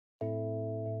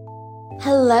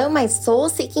Hello, my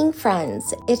soul-seeking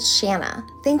friends. It's Shanna.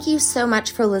 Thank you so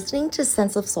much for listening to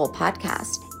Sense of Soul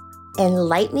podcast.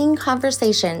 Enlightening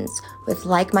conversations with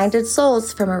like-minded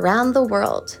souls from around the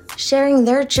world, sharing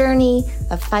their journey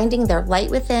of finding their light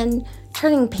within,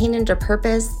 turning pain into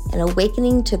purpose, and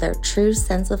awakening to their true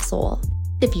sense of soul.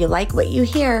 If you like what you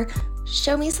hear,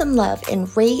 show me some love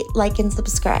and rate, like, and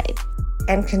subscribe.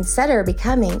 And consider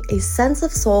becoming a Sense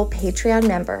of Soul Patreon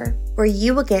member, where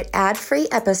you will get ad-free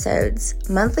episodes,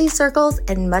 monthly circles,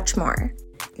 and much more.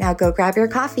 Now go grab your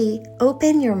coffee,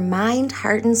 open your mind,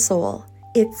 heart, and soul.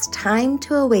 It's time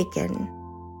to awaken.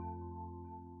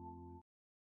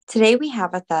 Today we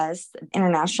have with us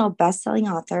international best-selling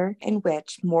author and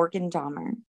witch, Morgan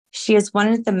Daimler. She is one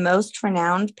of the most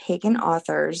renowned pagan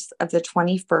authors of the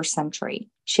 21st century.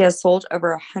 She has sold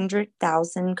over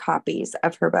 100,000 copies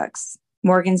of her books.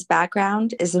 Morgan's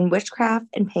background is in witchcraft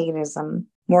and paganism.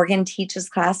 Morgan teaches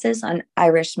classes on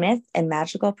Irish myth and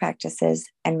magical practices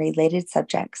and related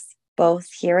subjects, both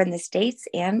here in the States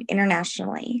and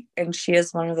internationally. And she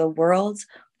is one of the world's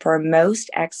foremost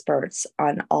experts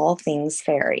on all things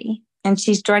fairy. And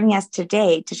she's joining us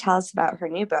today to tell us about her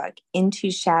new book, Into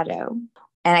Shadow.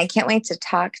 And I can't wait to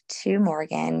talk to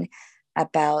Morgan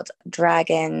about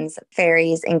dragons,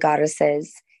 fairies, and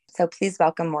goddesses. So please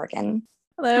welcome Morgan.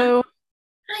 Hello.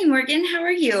 Hi, Morgan. How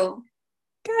are you?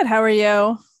 Good. How are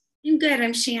you? I'm good.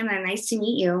 I'm Shanna. Nice to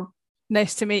meet you.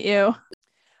 Nice to meet you.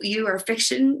 You are a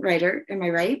fiction writer. Am I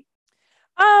right?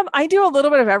 I do a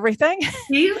little bit of everything.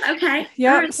 Do you? Okay.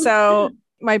 Yeah. Right. So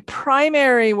my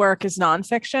primary work is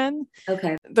nonfiction.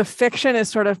 Okay. The fiction is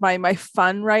sort of my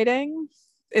fun writing.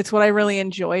 It's what I really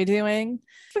enjoy doing.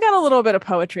 We got a little bit of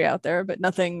poetry out there, but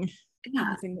nothing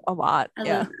a lot. I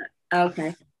love that.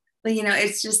 Okay. But,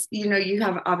 it's just, you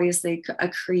have obviously a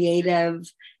creative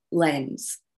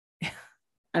lens,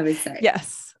 I would say.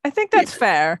 Yes, I think that's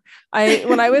fair.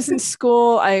 When I was in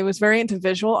school, I was very into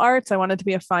visual arts. I wanted to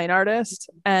be a fine artist.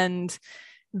 And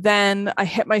then I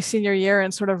hit my senior year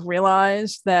and sort of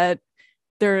realized that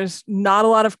there's not a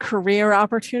lot of career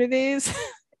opportunities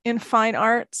in fine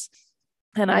arts.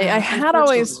 And I had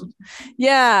always,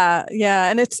 yeah.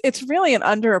 And it's really an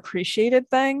underappreciated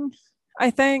thing, I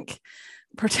think,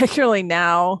 particularly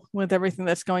now with everything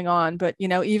that's going on. But,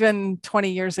 even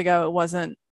 20 years ago, it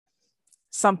wasn't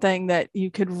something that you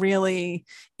could really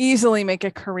easily make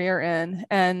a career in.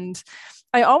 And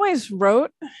I always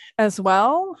wrote as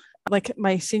well. Like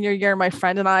my senior year, my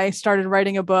friend and I started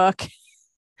writing a book,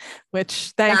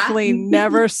 which thankfully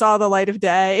never saw the light of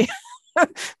day.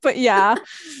 But yeah.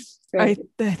 I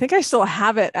think I still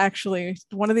have it, actually.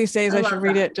 One of these days I should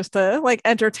read it just to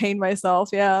entertain myself.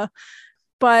 Yeah.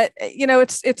 But,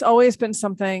 it's always been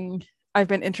something I've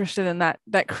been interested in,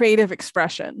 that creative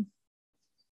expression,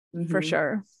 for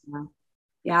sure.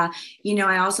 Yeah.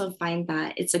 I also find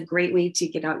that it's a great way to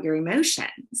get out your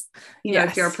emotions.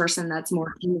 If you're a person that's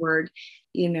more inward,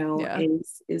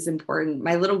 is important.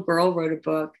 My little girl wrote a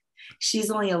book. She's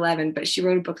only 11, but she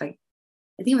wrote a book, I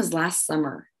think it was last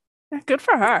summer. Good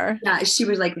for her. Yeah, she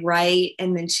would write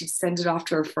and then she'd send it off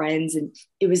to her friends, and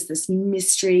it was this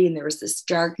mystery and there was this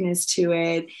darkness to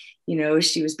it.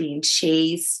 She was being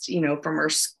chased, from her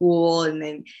school, and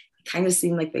then it kind of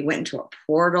seemed like they went into a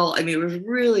portal. I mean, it was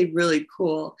really, really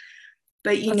cool.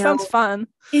 But that sounds fun.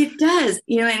 It does,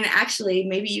 and actually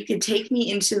maybe you could take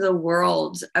me into the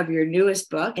world of your newest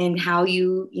book and how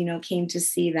you, came to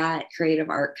see that creative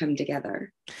art come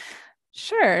together.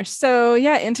 Sure. So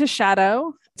yeah, Into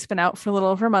Shadow. It's been out for a little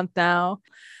over a month now.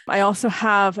 I also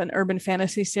have an urban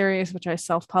fantasy series, which I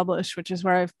self-published, which is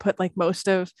where I've put most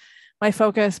of my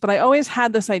focus. But I always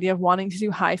had this idea of wanting to do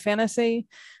high fantasy,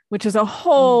 which is a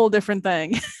whole different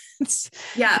thing.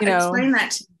 Explain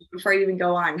that to me before you even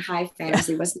go on. High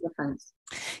fantasy, what's the difference?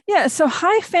 Yeah, so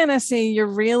high fantasy, you're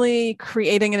really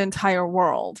creating an entire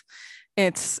world.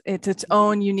 It's its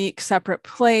own unique, separate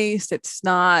place. It's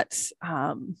not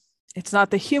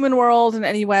the human world in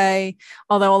any way,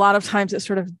 although a lot of times it's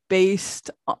sort of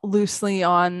based loosely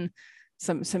on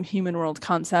some human world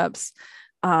concepts.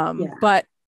 But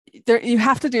you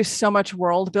have to do so much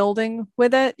world building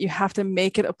with it. You have to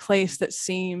make it a place that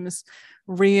seems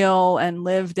real and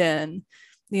lived in,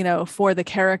 for the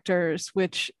characters,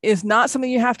 which is not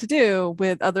something you have to do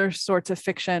with other sorts of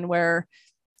fiction where,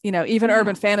 even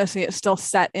urban fantasy is still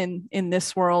set in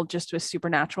this world, just with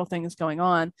supernatural things going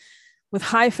on. With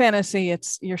high fantasy,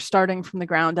 you're starting from the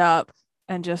ground up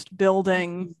and just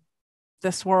building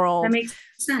this world. That makes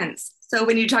sense. So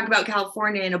when you talk about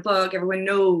California in a book, everyone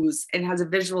knows and has a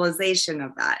visualization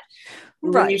of that.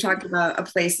 Right. When you talk about a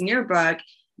place in your book,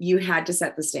 you had to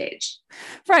set the stage.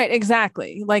 Right,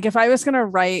 exactly. Like if I was going to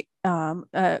write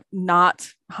not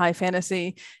high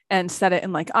fantasy and set it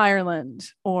in like Ireland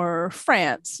or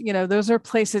France, those are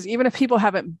places, even if people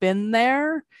haven't been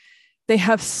there, they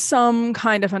have some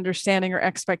kind of understanding or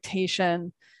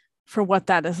expectation for what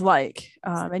that is like.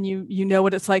 And you know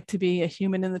what it's like to be a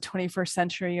human in the 21st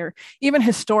century, or even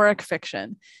historic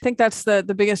fiction. I think that's the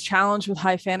biggest challenge with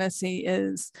high fantasy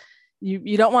is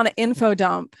you don't want to info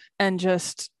dump and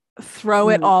just throw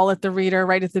it all at the reader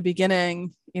right at the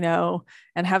beginning,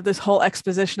 and have this whole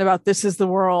exposition about this is the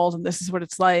world and this is what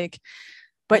it's like.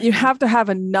 But you have to have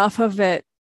enough of it,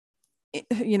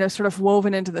 sort of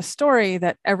woven into the story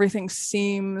that everything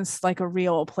seems like a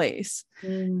real place.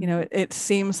 It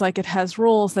seems like it has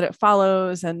rules that it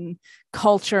follows and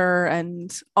culture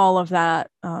and all of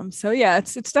that. So yeah,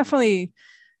 it's definitely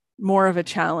more of a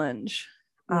challenge.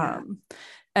 Yeah.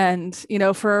 And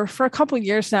for a couple of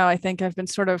years now, I think I've been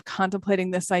sort of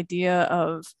contemplating this idea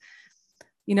of,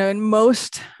 in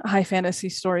most high fantasy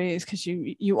stories, because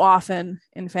you often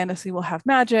in fantasy will have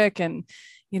magic and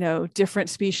different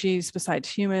species besides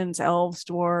humans, elves,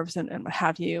 dwarves, and what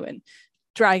have you, and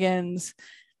dragons.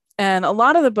 And a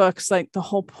lot of the books, like the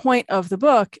whole point of the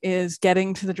book is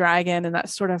getting to the dragon, and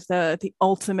that's sort of the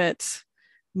ultimate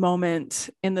moment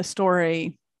in the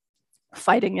story,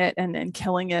 fighting it and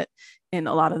killing it in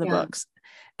a lot of the books.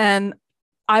 And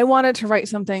I wanted to write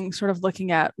something sort of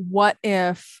looking at what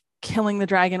if killing the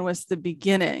dragon was the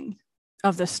beginning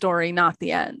of the story, not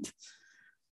the end.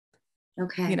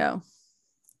 Okay.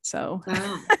 So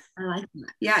wow, I like that.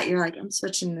 Yeah, you're like, I'm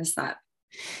switching this up.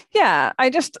 Yeah,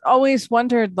 I just always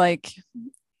wondered, like,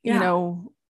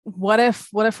 what if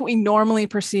what we normally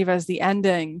perceive as the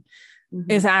ending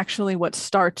is actually what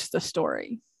starts the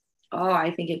story? Oh,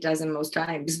 I think it does in most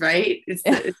times, right? It's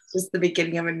just the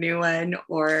beginning of a new one,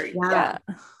 or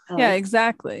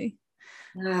exactly.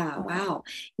 Wow.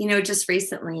 Just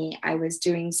recently I was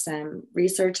doing some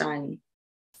research on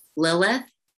Lilith,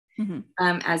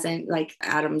 as in like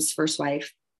Adam's first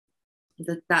wife,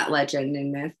 that legend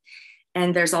and myth.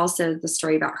 And there's also the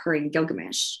story about her in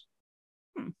Gilgamesh.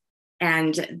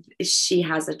 And she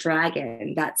has a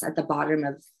dragon that's at the bottom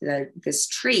of this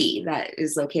tree that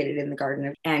is located in the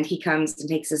garden. And he comes and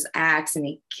takes his axe and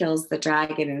he kills the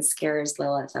dragon and scares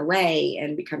Lilith away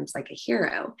and becomes like a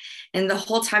hero. And the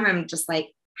whole time I'm just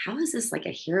like, how is this like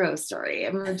a hero story?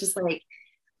 And we're just like,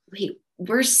 wait,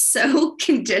 we're so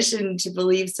conditioned to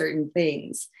believe certain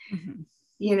things,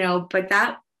 but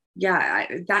that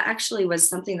actually was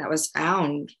something that was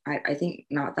found, I think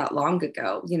not that long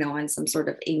ago, on some sort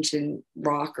of ancient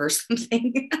rock or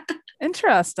something.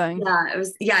 Interesting. It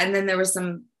was. And then there was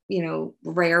some,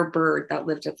 rare bird that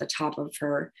lived at the top of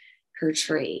her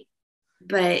tree.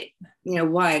 But,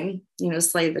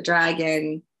 slay the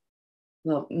dragon,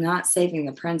 well, not saving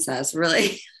the princess,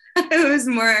 really. It was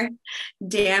more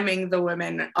damning the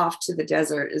women off to the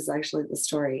desert is actually the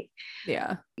story.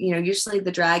 Yeah. Usually the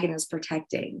dragon is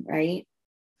protecting, right?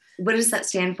 What does that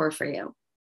stand for you?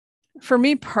 For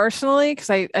me personally, because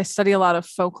I study a lot of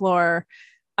folklore,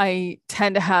 I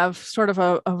tend to have sort of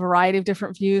a variety of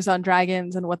different views on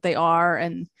dragons and what they are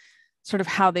and sort of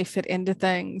how they fit into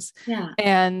things. Yeah.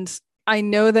 And I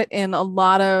know that in a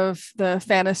lot of the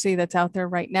fantasy that's out there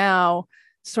right now,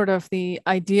 sort of the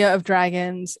idea of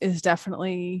dragons is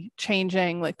definitely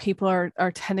changing. Like people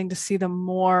are tending to see them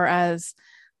more as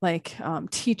like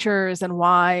teachers and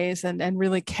wise and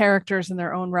really characters in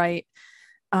their own right.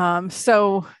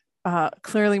 So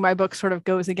clearly my book sort of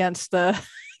goes against the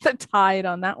tide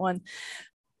on that one.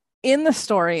 In the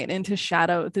story and Into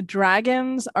Shadow, the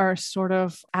dragons are sort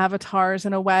of avatars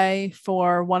in a way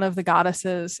for one of the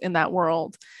goddesses in that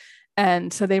world.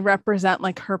 And so they represent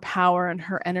like her power and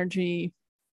her energy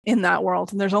in that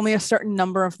world. And there's only a certain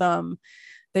number of them.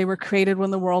 They were created when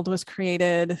the world was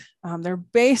created. They're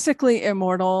basically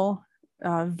immortal,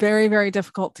 very, very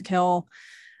difficult to kill.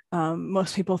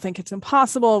 Most people think it's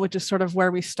impossible, which is sort of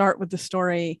where we start with the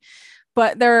story.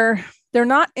 But they're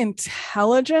not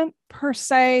intelligent per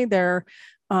se. They're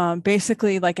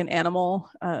basically like an animal.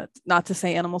 Not to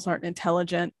say animals aren't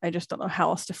intelligent. I just don't know how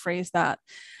else to phrase that.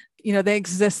 They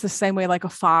exist the same way like a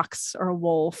fox or a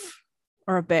wolf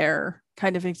or a bear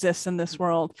kind of exists in this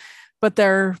world, but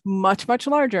they're much, much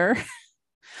larger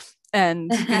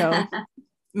and,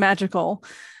 magical.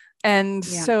 And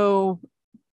so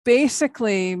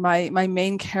basically my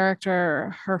main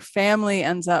character, her family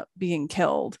ends up being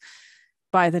killed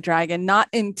by the dragon, not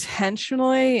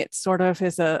intentionally. It sort of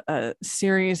is a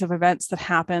series of events that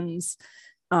happens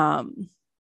where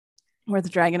the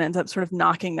dragon ends up sort of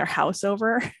knocking their house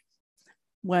over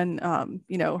when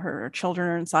her children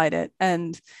are inside it.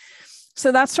 And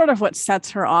So that's sort of what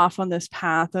sets her off on this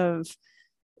path of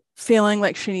feeling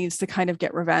like she needs to kind of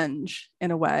get revenge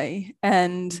in a way.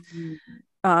 And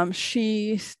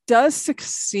she does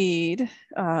succeed,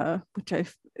 which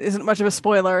isn't much of a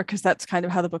spoiler because that's kind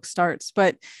of how the book starts.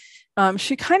 But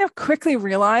she kind of quickly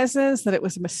realizes that it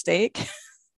was a mistake,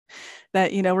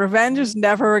 that, revenge is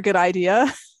never a good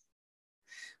idea.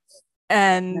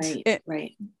 And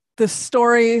the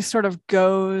story sort of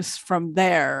goes from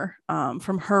there,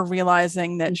 from her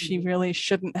realizing that she really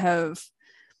shouldn't have,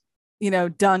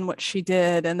 done what she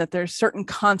did, and that there's certain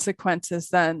consequences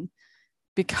then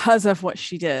because of what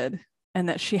she did, and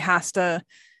that she has to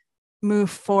move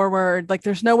forward. Like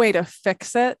there's no way to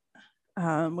fix it,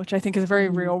 which I think is a very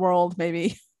real world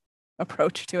maybe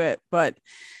approach to it, but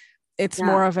it's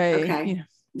more of a,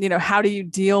 how do you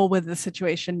deal with the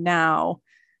situation now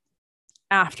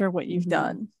after what you've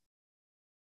done?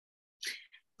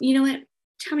 You know what?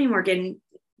 Tell me, Morgan,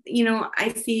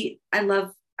 I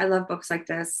love books like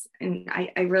this. And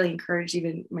I really encourage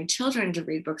even my children to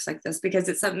read books like this, because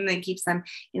it's something that keeps them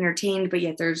entertained, but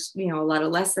yet there's, a lot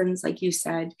of lessons, like you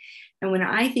said. And when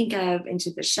I think of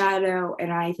Into the Shadow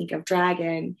and I think of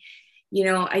Dragon,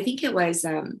 I think it was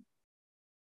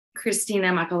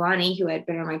Christina Makalani, who had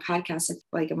been on my podcast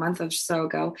like a month or so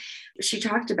ago. She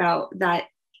talked about that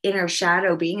inner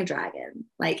shadow being a dragon,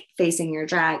 like facing your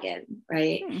dragon,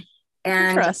 right?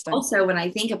 And also when I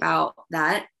think about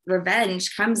that,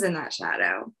 revenge comes in that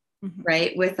shadow,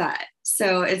 right? With that.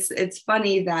 So it's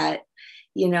funny that,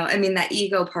 that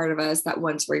ego part of us that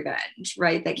wants revenge,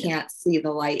 right? That can't see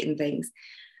the light in things.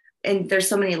 And there's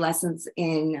so many lessons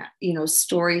in,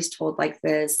 stories told like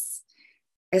this,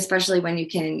 especially when you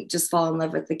can just fall in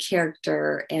love with the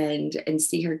character and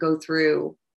see her go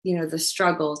through, the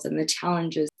struggles and the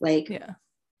challenges, like,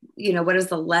 what is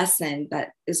the lesson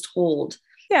that is told?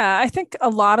 Yeah, I think a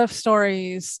lot of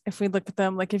stories, if we look at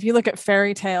them, like if you look at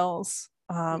fairy tales,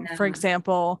 for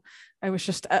example, I was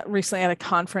just recently at a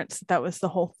conference that was the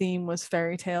whole theme was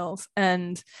fairy tales.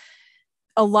 And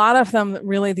a lot of them,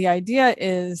 really the idea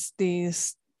is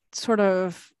these sort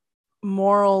of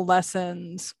moral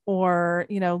lessons or,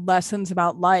 lessons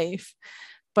about life,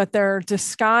 but they're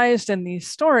disguised in these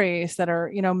stories that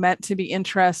are, meant to be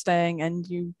interesting. And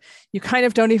you kind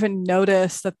of don't even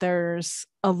notice that there's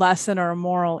a lesson or a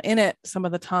moral in it. Some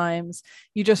of the times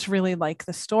you just really like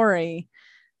the story.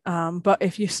 But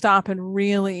if you stop and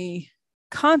really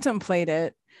contemplate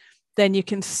it, then you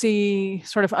can see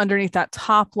sort of underneath that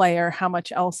top layer how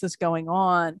much else is going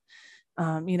on.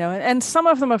 And some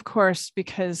of them, of course,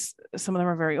 because some of them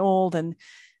are very old and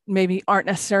maybe aren't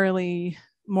necessarily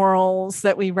morals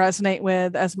that we resonate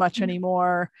with as much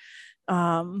anymore.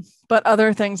 But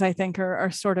other things I think are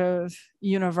sort of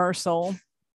universal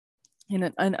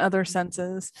in other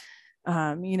senses.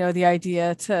 The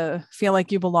idea to feel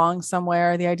like you belong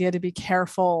somewhere, the idea to be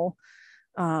careful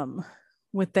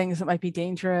with things that might be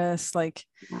dangerous. Like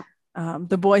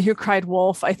The Boy Who Cried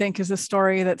Wolf, I think, is a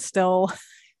story that still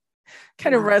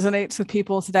kind of resonates with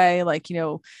people today. Like,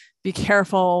 be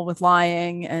careful with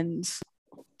lying and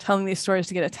telling these stories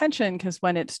to get attention, because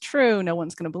when it's true, no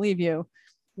one's going to believe you.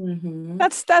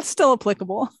 That's still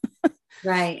applicable.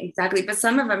 Right, exactly. But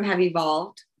some of them have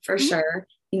evolved for sure.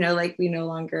 Like we no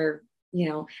longer,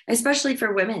 especially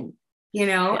for women,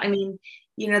 I mean,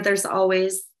 there's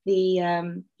always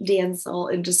the damsel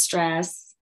in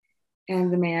distress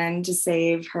and the man to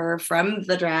save her from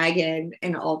the dragon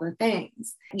and all the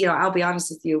things. I'll be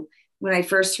honest with you, when I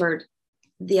first heard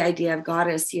the idea of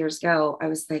goddess years ago, I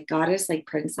was like, goddess, like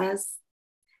princess.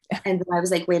 And then I was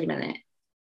like, wait a minute.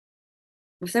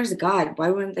 If there's a god,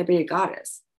 why wouldn't there be a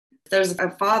goddess? If there's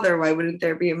a father, why wouldn't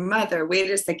there be a mother?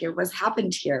 Wait a second, what's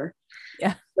happened here?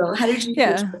 Yeah. So how did you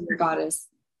choose your goddess?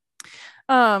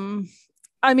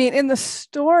 I mean, in the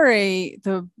story,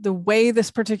 the way this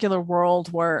particular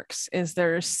world works is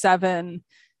there's 7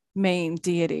 main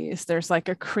deities. There's like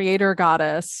a creator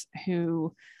goddess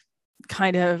who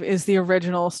kind of is the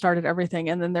original, started everything.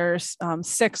 And then there's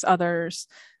 6 others,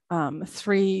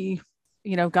 3,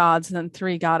 gods and then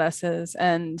 3 goddesses.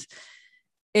 And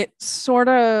it's sort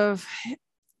of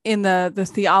in the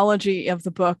theology of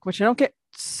the book, which I don't get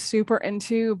super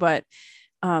into, but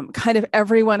kind of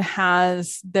everyone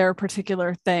has their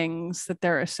particular things that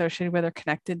they're associated with or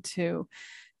connected to.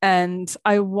 And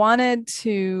I wanted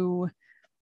to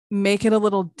make it a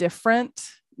little different,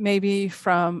 maybe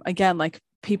from, again, like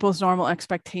people's normal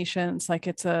expectations. Like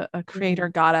it's a creator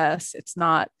goddess. It's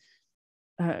not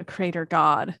a creator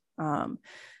god.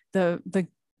 The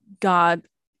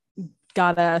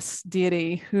goddess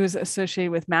deity who's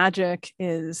associated with magic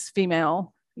is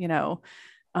female,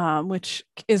 which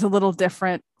is a little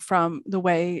different from the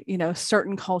way,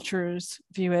 certain cultures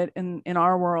view it in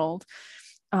our world.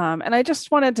 And I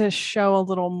just wanted to show a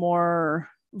little more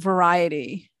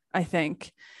variety, I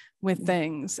think, with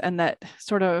things, and that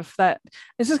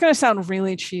this is going to sound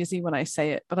really cheesy when I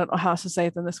say it, but I don't know how else to say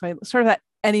it than this way, sort of that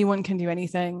anyone can do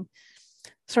anything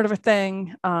sort of a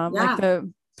thing. Like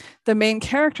the main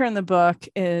character in the book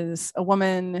is a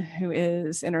woman who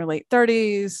is in her late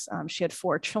 30s. She had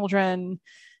 4 children.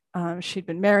 She'd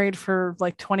been married for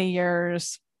like 20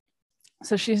 years.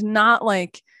 So she's not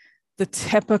like the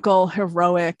typical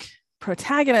heroic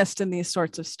protagonist in these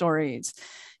sorts of stories.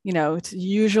 It's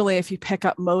usually, if you pick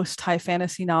up most high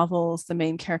fantasy novels, the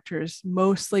main character is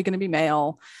mostly going to be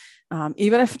male.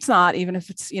 Even if it's,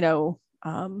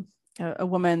 a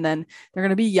woman, then they're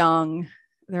going to be young.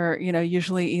 They're,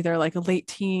 usually either like late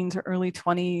teens or early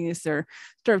 20s. They're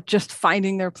sort of just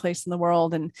finding their place in the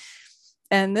world.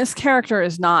 And this character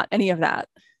is not any of that.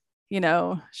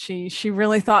 She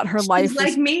really thought her life was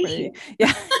like me.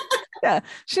 Yeah. Yeah.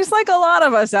 She's like a lot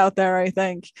of us out there, I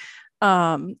think.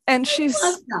 And she's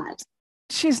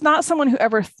not someone who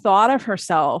ever thought of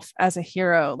herself as a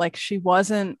hero. Like, she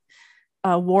wasn't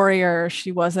a warrior.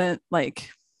 She wasn't like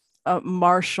a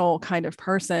martial kind of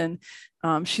person.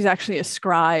 She's actually a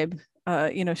scribe.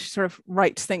 She sort of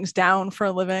writes things down for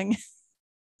a living.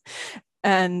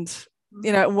 And,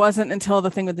 it wasn't until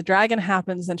the thing with the dragon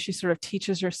happens and she sort of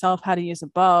teaches herself how to use a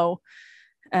bow,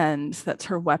 and that's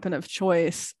her weapon of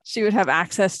choice, she would have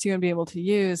access to and be able to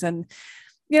use. And,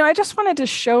 I just wanted to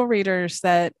show readers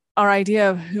that our idea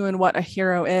of who and what a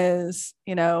hero is,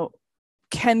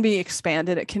 can be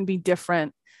expanded. It can be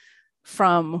different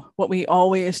from what we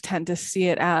always tend to see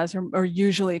it as, or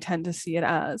usually tend to see it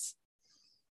as.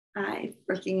 I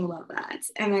freaking love that.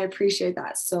 And I appreciate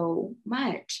that so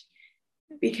much,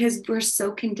 because we're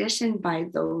so conditioned by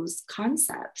those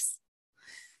concepts.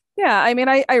 Yeah. I mean,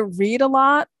 I read a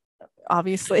lot.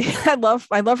 Obviously, I love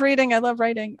reading. I love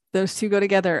writing. Those two go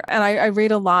together. And I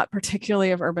read a lot,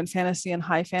 particularly of urban fantasy and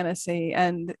high fantasy.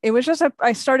 And it was just,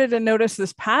 I started to notice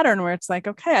this pattern where it's like,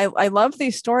 okay, I love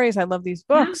these stories. I love these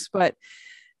books, but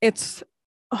it's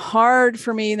hard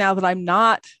for me now that I'm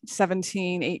not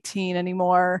 17, 18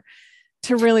 anymore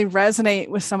to really resonate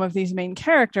with some of these main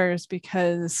characters,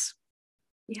 because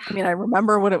I mean, I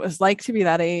remember what it was like to be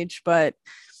that age, but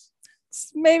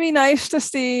it's maybe nice to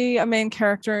see a main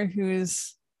character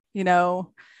who's,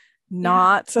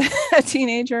 not a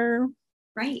teenager.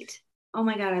 Right. Oh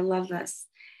my God, I love this.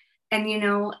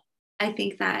 And, I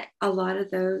think that a lot of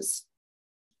those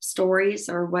stories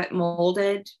are what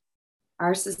molded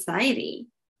our society.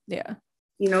 Yeah.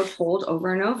 Told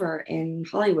over and over in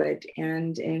Hollywood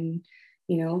and in,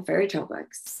 fairy tale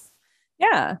books.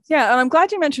 Yeah. Yeah. And I'm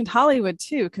glad you mentioned Hollywood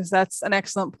too, because that's an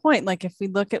excellent point. Like, if we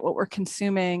look at what we're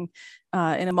consuming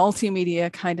in a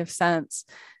multimedia kind of sense,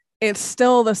 it's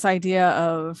still this idea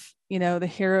of, the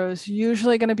hero's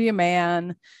usually going to be a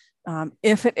man.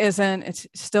 If it isn't, it's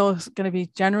still going to be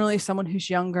generally someone who's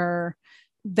younger.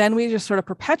 Then we just sort of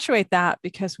perpetuate that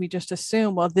because we just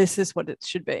assume, well, this is what it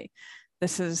should be.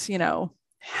 This is,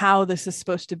 how this is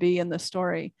supposed to be in the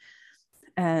story.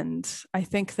 And I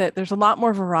think that there's a lot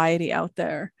more variety out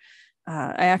there.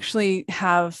 I actually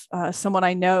have someone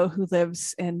I know who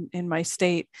lives in my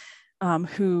state,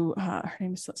 who her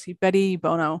name is, Betty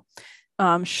Bono.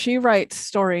 She writes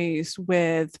stories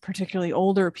with particularly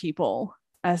older people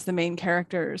as the main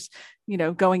characters,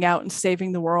 going out and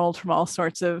saving the world from all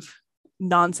sorts of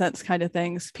nonsense kind of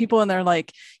things. People in their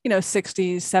 60s,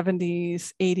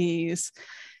 70s, 80s,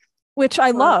 which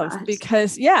I love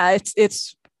because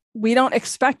it's we don't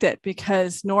expect it,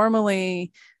 because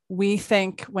normally we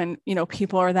think when,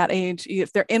 people are that age,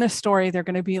 if they're in a story, they're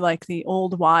going to be like the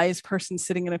old wise person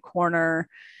sitting in a corner,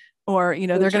 or,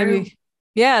 they're going to be,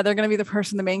 they're going to be the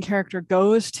person the main character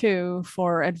goes to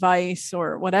for advice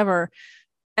or whatever.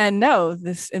 And no,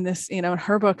 in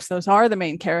her books, those are the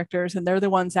main characters, and they're the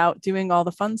ones out doing all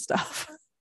the fun stuff.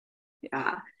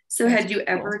 Yeah. So had you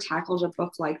ever tackled a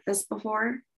book like this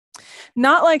before?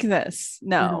 Not like this,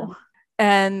 no. Mm-hmm.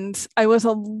 And I was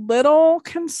a little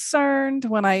concerned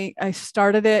when I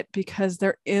started it, because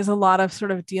there is a lot of sort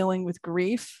of dealing with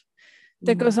grief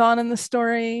that goes on in the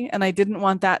story. And I didn't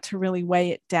want that to really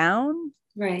weigh it down.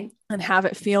 Right. And have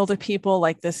it feel to people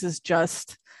like this is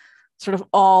just sort of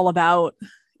all about,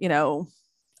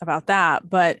 about that.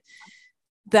 But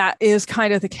that is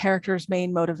kind of the character's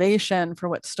main motivation for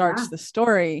what starts the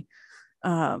story.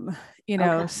 So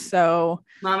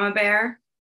Mama Bear.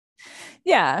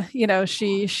 Yeah,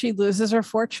 she loses her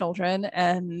 4 children,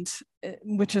 and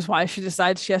which is why she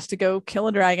decides she has to go kill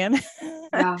a dragon.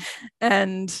 Yeah.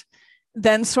 And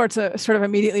then sort of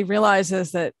immediately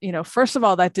realizes that, first of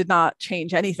all, that did not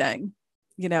change anything.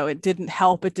 It didn't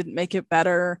help. It didn't make it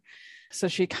better. So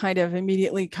she kind of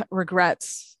immediately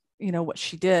regrets, what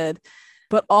she did.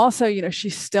 But also, she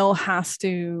still has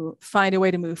to find a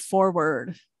way to move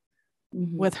forward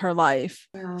with her life.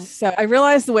 Wow. So I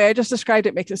realized the way I just described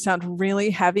it makes it sound really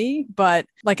heavy. But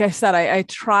like I said, I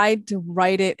tried to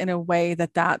write it in a way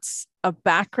that's a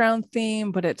background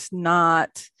theme, but it's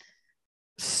not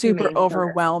super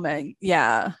overwhelming.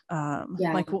 Yeah.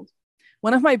 Like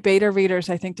one of my beta readers,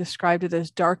 I think, described it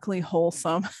as darkly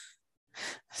wholesome.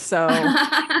 So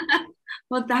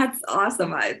well, that's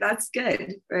awesome. That's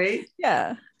good, right?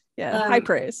 Yeah. High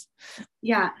praise.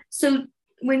 Yeah. So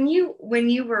when you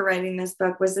were writing this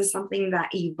book, was this something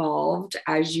that evolved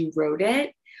as you wrote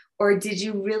it, or did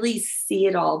you really see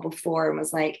it all before and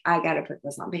was like, I got to put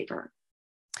this on paper?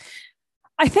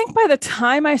 I think by the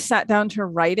time I sat down to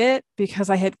write it, because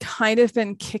I had kind of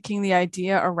been kicking the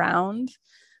idea around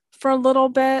for a little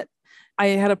bit, I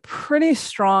had a pretty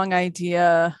strong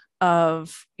idea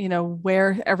of,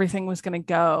 where everything was going to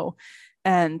go.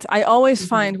 And I always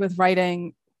find with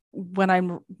writing, when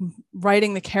I'm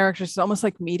writing the characters, it's almost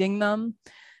like meeting them.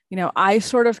 I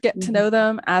sort of get to know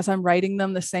them as I'm writing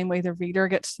them, the same way the reader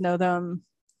gets to know them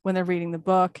when they're reading the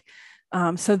book.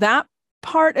 So that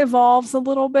part evolves a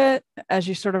little bit as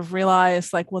you sort of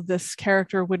realize, like, well, this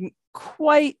character wouldn't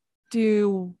quite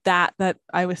do that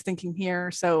I was thinking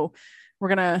here. So we're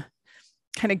going to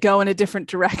kind of go in a different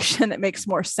direction that makes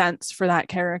more sense for that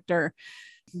character.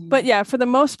 But yeah, for the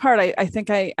most part, I think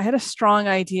I had a strong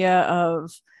idea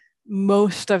of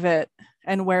most of it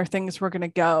and where things were going to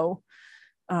go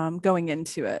going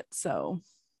into it. So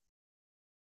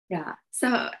yeah. So,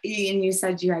 and you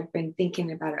said you had been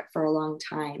thinking about it for a long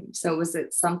time. So was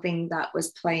it something that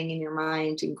was playing in your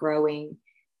mind and growing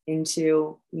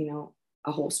into,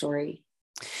 a whole story?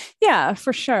 Yeah,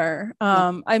 for sure.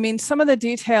 I mean, some of the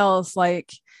details,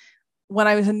 like when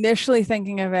I was initially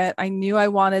thinking of it, I knew I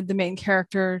wanted the main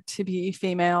character to be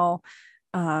female,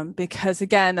 because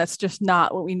again, that's just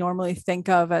not what we normally think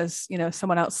of as,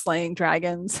 someone out slaying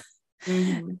dragons.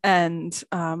 And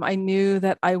I knew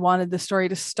that I wanted the story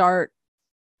to start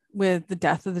with the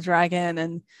death of the dragon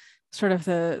and sort of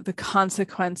the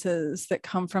consequences that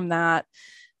come from that.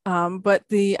 But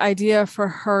the idea for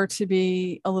her to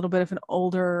be a little bit of an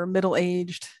older,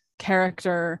 middle-aged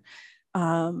character,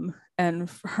 and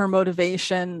her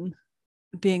motivation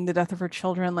being the death of her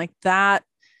children, like that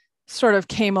sort of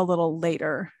came a little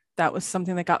later. That was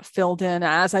something that got filled in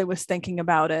as I was thinking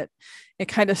about it. It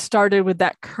kind of started with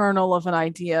that kernel of an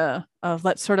idea of,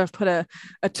 let's sort of put a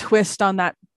twist on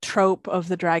that trope of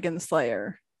the dragon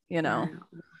slayer, Yeah,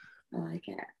 I like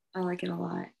it. I like it a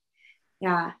lot.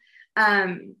 Yeah.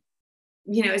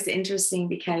 It's interesting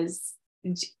because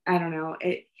I don't know.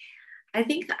 I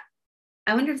think that,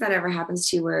 I wonder if that ever happens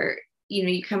to you where,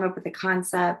 you come up with a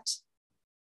concept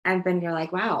and then you're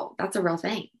like, wow, that's a real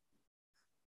thing.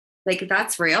 Like,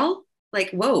 that's real.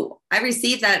 Like, whoa, I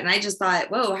received that. And I just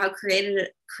thought, whoa, how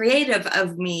creative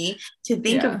of me to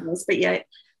think of this, but yet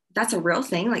that's a real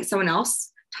thing. Like, someone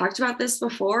else talked about this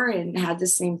before and had the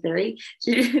same theory.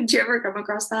 Did you ever come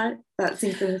across that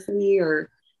synchronicity? Or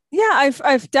yeah,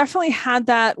 I've definitely had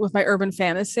that with my urban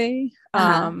fantasy,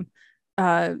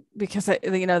 because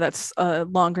that's a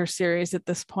longer series at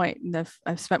this point, and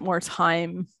I've spent more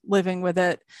time living with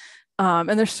it. And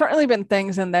there's certainly been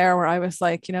things in there where I was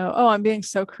like, oh, I'm being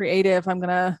so creative, I'm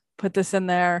gonna put this in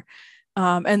there,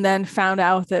 and then found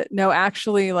out that no,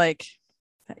 actually, like,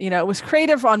 it was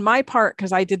creative on my part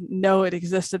because I didn't know it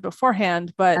existed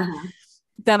beforehand, but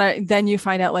then you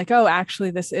find out, like, oh,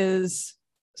 actually, this is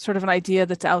sort of an idea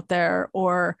that's out there,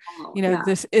 or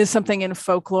this is something in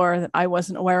folklore that I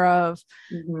wasn't aware of,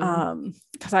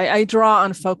 because I draw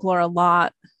on folklore a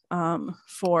lot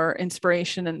for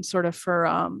inspiration and sort of for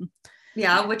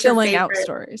what's your filling favorite out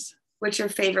stories. What's your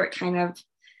favorite kind of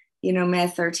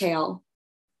myth or tale?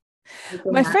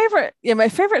 My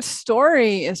favorite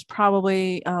story is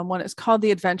probably one. It's called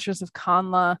The Adventures of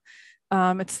Conla.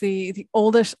 It's the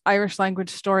oldest Irish language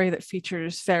story that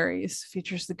features fairies,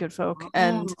 features the good folk.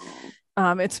 And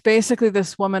it's basically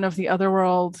this woman of the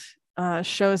otherworld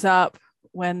shows up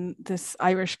when this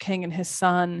Irish king and his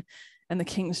son and the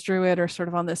king's druid are sort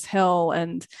of on this hill,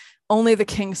 and only the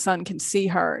king's son can see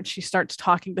her. And she starts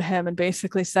talking to him and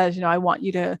basically says, I want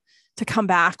you to come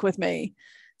back with me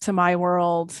to my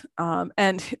world.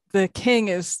 And the king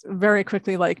is very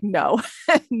quickly like, no,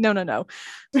 no.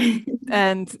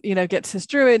 And, gets his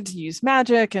druid to use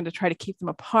magic and to try to keep them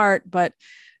apart. But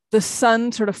the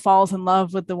son sort of falls in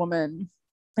love with the woman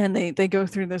And they go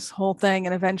through this whole thing,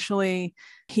 and eventually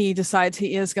he decides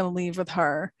he is going to leave with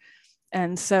her.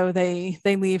 And so they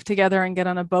leave together and get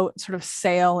on a boat and sort of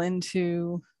sail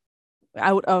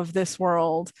out of this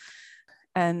world.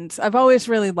 And I've always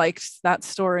really liked that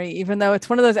story, even though it's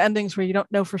one of those endings where you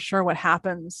don't know for sure what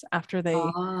happens after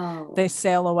they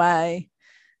sail away.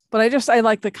 But I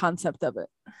like the concept of it.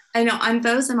 I know on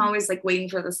those, I'm always like waiting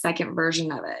for the second version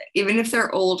of it, even if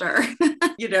they're older,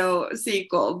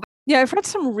 sequel. Yeah, I've read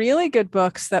some really good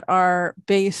books that are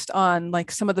based on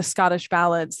like some of the Scottish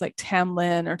ballads, like Tam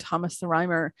Lin or Thomas the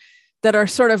Rhymer, that are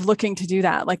sort of looking to do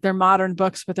that. Like they're modern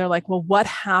books, but they're like, well, what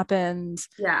happened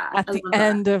at the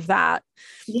end of that?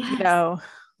 Yes.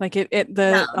 Like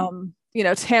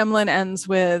Tamlin ends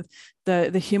with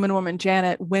the human woman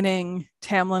Janet winning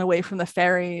Tamlin away from the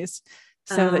fairies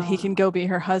so that he can go be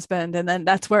her husband, and then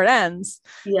that's where it ends.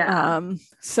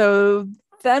 So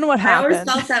then what happened? I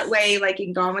always felt that way, like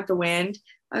in Gone with the Wind.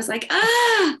 I was like,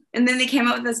 and then they came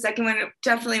out with the second one. It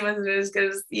definitely wasn't as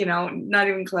good as, not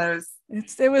even close.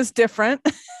 It was different.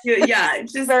 Yeah,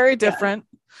 it's just very different.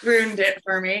 Ruined it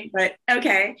for me, but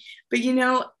okay. But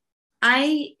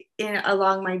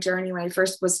along my journey, when I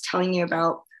first was telling you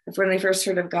about when I first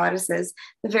heard of goddesses,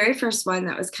 the very first one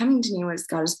that was coming to me was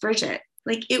Goddess Bridget.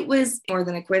 Like it was more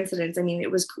than a coincidence. I mean, it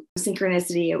was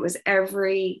synchronicity. It was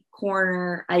every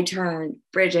corner I turned,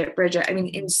 Bridget. I mean,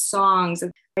 in songs.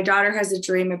 My daughter has a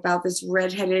dream about this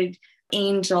redheaded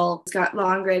angel. It's got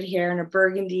long red hair and a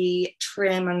burgundy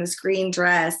trim on this green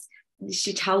dress.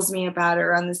 She tells me about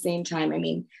her around the same time. I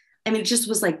mean, it just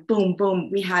was like boom, boom.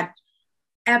 We had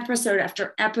episode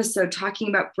after episode talking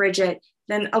about Bridget.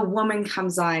 Then a woman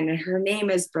comes on and her name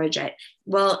is Bridget.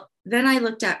 Well, then I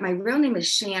looked at my real name is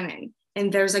Shannon. And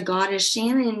there's a goddess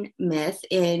Shannon myth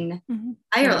in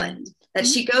Ireland that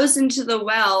she goes into the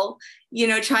well,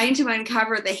 trying to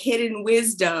uncover the hidden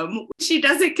wisdom. She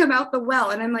doesn't come out the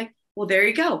well. And I'm like, well, there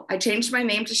you go. I changed my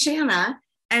name to Shanna.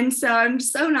 And so I'm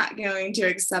so not going to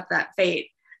accept that fate.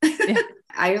 Yeah.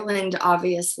 Ireland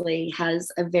obviously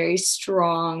has a very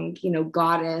strong,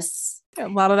 goddess. A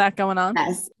lot of that going on.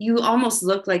 Yes. You almost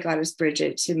look like Goddess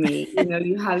Bridget to me.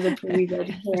 You have the pretty red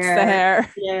hair. It's the hair.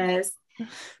 Yes.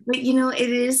 But, it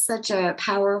is such a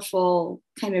powerful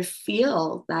kind of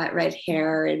feel, that red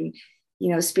hair. And,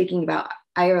 speaking about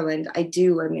Ireland, I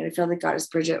feel like Goddess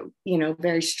Bridget,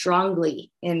 very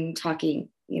strongly in talking,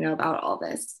 about all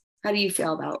this. How do you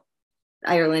feel about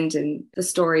Ireland and the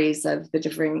stories of the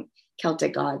different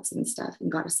Celtic gods and stuff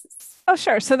and goddesses? Oh,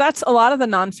 sure. So that's a lot of the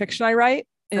nonfiction I write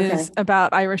is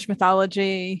about Irish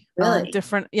mythology, really?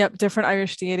 Different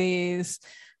Irish deities.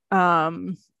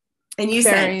 And you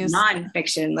Fairies. Said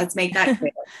nonfiction. Let's make that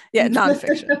clear. Yeah,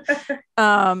 nonfiction.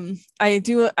 I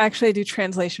do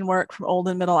translation work from Old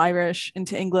and Middle Irish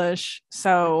into English.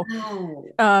 So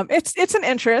it's an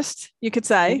interest, you could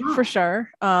say, for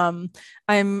sure. I'm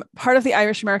part of the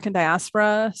Irish American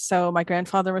diaspora. So my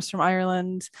grandfather was from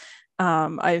Ireland.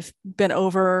 I've been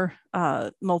over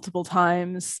multiple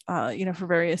times, for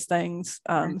various things.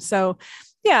 So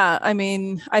yeah,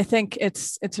 I think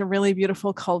it's a really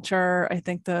beautiful culture. I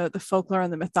think the folklore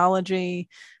and the mythology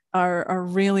are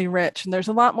really rich, and there's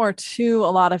a lot more to a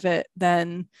lot of it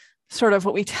than sort of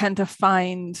what we tend to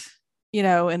find,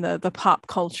 in the pop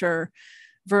culture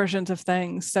versions of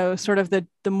things. So sort of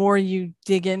the more you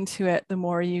dig into it, the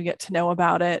more you get to know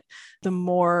about it, the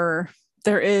more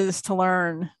there is to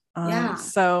learn.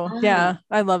 Yeah,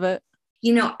 I love it.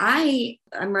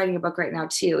 I'm writing a book right now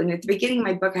too. And at the beginning of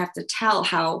my book, I have to tell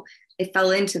how I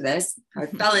fell into this. I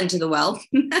fell into the well,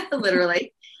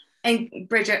 literally. And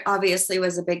Bridget obviously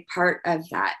was a big part of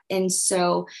that. And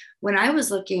so when I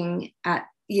was looking at,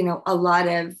 a lot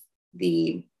of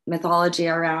the mythology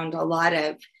around a lot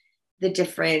of the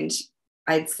different,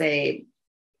 I'd say,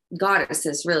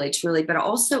 goddesses, really, truly, but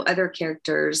also other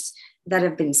characters that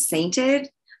have been sainted,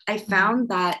 I found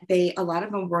that a lot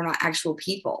of them were not actual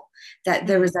people, that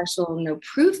there was actually no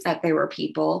proof that they were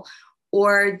people,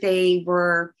 or they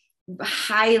were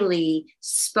highly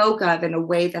spoke of in a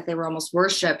way that they were almost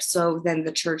worshipped. So then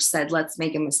the church said, let's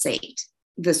make him a saint.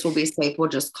 This will be safe. We'll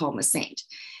just call him a saint.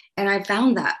 And I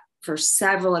found that for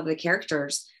several of the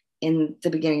characters in the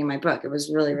beginning of my book. It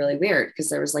was really, really weird because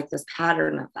there was like this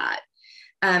pattern of that.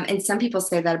 And some people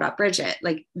say that about Bridget,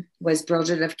 like, was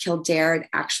Bridget of Kildare an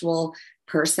actual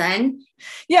person?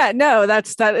 Yeah, no,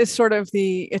 that is sort of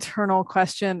the eternal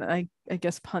question, I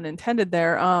guess, pun intended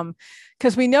there.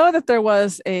 Because we know that there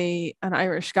was an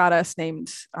Irish goddess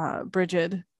named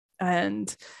Bridget,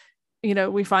 and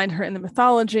we find her in the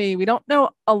mythology. We don't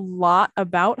know a lot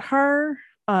about her.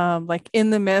 Like in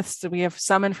the myths, we have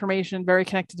some information very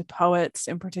connected to poets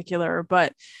in particular,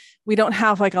 but we don't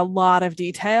have like a lot of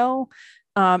detail.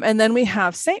 And then we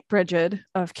have Saint Bridget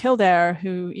of Kildare,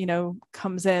 who,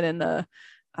 comes in the,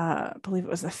 I believe it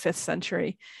was the 5th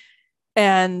century.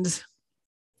 And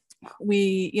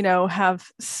we, have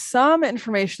some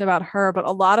information about her, but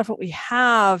a lot of what we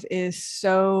have is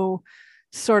so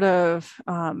sort of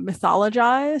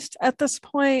mythologized at this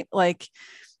point. Like,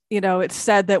 it's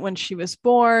said that when she was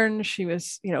born, she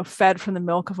was, fed from the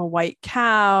milk of a white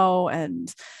cow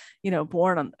and,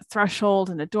 born on the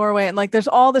threshold in a doorway. And like, there's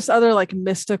all this other like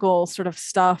mystical sort of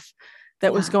stuff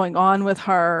that was going on with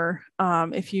her.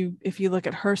 If you look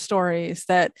at her stories,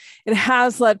 that it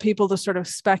has led people to sort of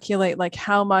speculate like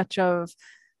how much of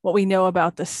what we know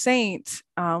about the saint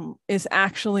is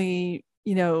actually,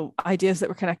 ideas that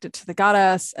were connected to the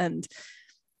goddess, and,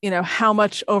 how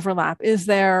much overlap is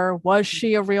there? Was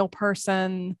she a real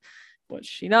person? Was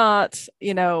she not?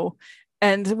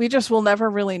 And we just will never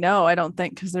really know, I don't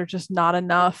think, because there's just not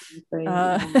enough.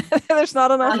 There's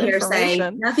not enough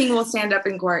information. Nothing will stand up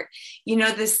in court.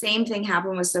 The same thing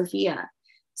happened with Sophia.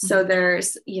 So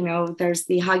there's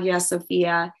the Hagia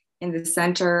Sophia in the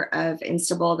center of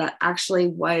Istanbul that actually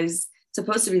was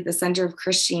supposed to be the center of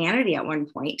Christianity at one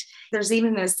point. There's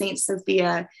even a Saint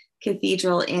Sophia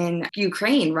Cathedral in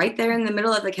Ukraine, right there in the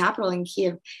middle of the capital in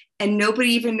Kiev. And nobody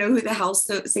even know who the hell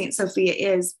Saint Sophia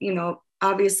is.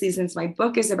 Obviously, since my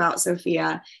book is about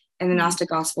Sophia and the Gnostic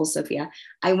Gospel Sophia,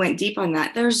 I went deep on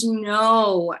that. There's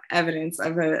no evidence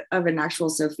of an actual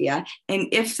Sophia. And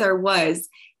if there was,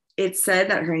 it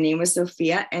said that her name was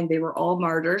Sophia and they were all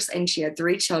martyrs. And she had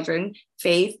 3 children,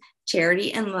 Faith,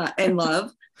 Charity, and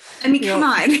Love. I mean, come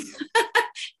on.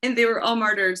 And they were all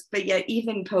martyrs. But yet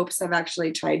even popes have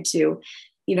actually tried to,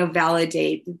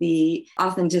 validate the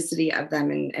authenticity of them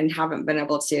and haven't been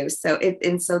able to. So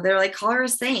they're like, call her a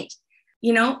saint.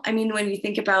 When you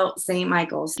think about Saint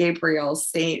Michael, Gabriel,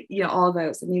 Saint, all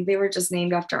those, they were just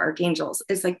named after archangels.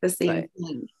 It's like the same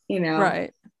thing,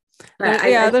 Right. But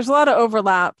there's a lot of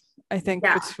overlap, I think,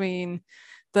 between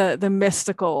the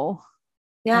mystical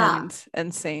and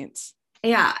saints.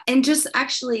 Yeah. And just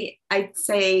actually, I'd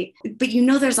say, but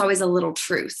there's always a little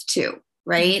truth too,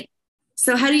 right?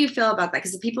 So how do you feel about that?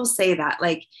 Because people say that,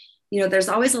 like, there's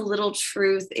always a little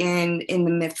truth in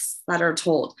the myths that are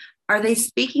told. Are they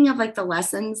speaking of like the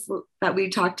lessons that we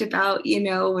talked about,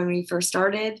 when we first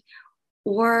started?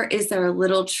 Or is there a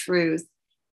little truth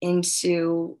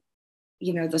into,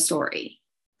 the story?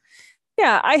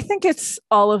 Yeah, I think it's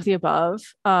all of the above.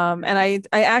 And I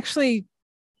actually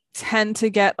tend to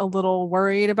get a little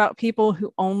worried about people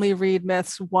who only read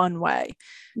myths one way.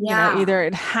 Either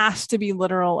it has to be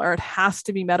literal, or it has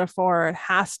to be metaphor, or it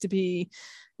has to be,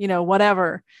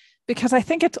 whatever, because I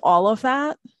think it's all of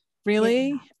that,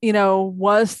 really.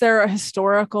 Was there a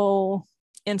historical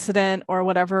incident or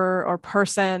whatever, or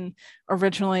person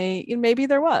originally? Maybe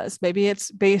there was, maybe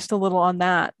it's based a little on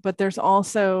that, but there's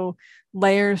also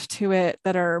layers to it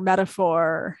that are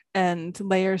metaphor, and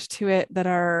layers to it that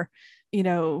are,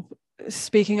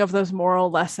 speaking of those moral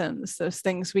lessons, those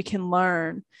things we can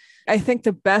learn. I think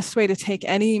the best way to take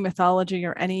any mythology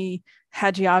or any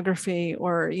hagiography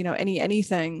or,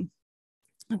 anything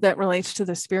that relates to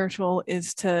the spiritual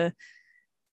is to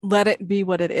let it be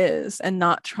what it is and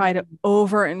not try to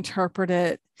over-interpret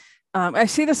it. I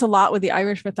see this a lot with the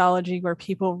Irish mythology, where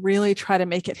people really try to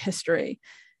make it history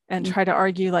and try to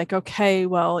argue like, okay,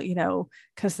 well,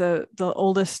 because the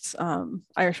oldest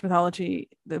Irish mythology,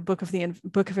 the Book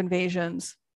of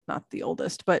Invasions, not the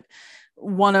oldest, but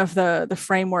one of the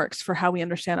frameworks for how we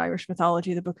understand Irish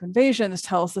mythology, the Book of Invasions,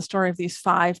 tells the story of these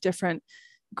 5 different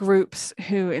groups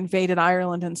who invaded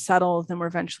Ireland and settled and were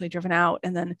eventually driven out.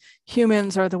 And then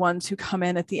humans are the ones who come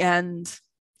in at the end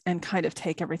and kind of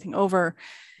take everything over.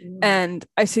 And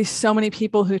I see so many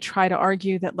people who try to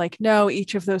argue that, like, no,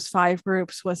 each of those 5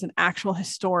 groups was an actual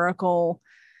historical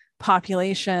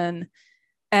population.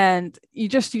 And you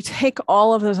take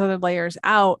all of those other layers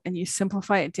out and you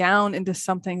simplify it down into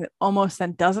something that almost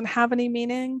then doesn't have any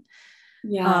meaning.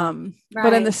 Right.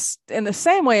 But in the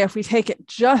same way, if we take it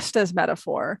just as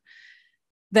metaphor,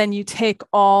 then you take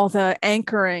all the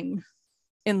anchoring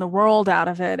in the world out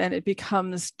of it, and it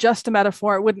becomes just a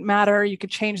metaphor. It wouldn't matter. You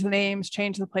could change the names,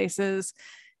 change the places,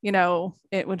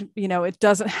 it would, it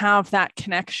doesn't have that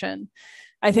connection.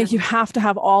 I think you have to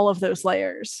have all of those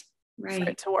layers for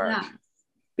it to work. Yeah.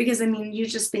 Because you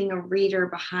just being a reader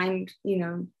behind,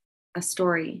 a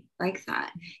story like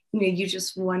that, you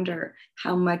just wonder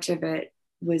how much of it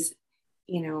was,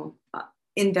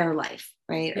 in their life,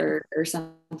 right? Or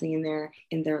something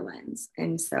in their lens.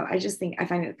 And so I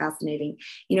find it fascinating.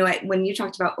 When you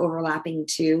talked about overlapping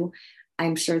too,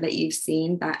 I'm sure that you've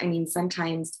seen that.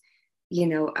 Sometimes,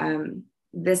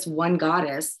 this one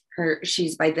goddess,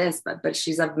 she's by this, but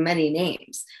she's of many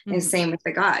names. Mm-hmm. And same with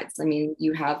the gods. I mean,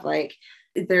 you have like,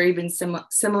 there are even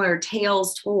similar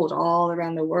tales told all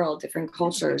around the world, different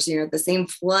cultures, you know, the same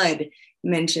flood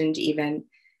mentioned even.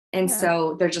 And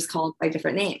so they're just called by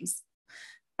different names.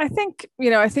 I think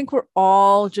we're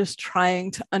all just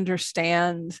trying to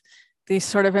understand these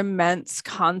sort of immense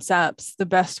concepts the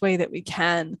best way that we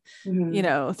can, mm-hmm. you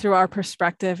know, through our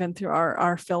perspective and through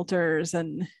our filters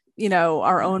and, you know,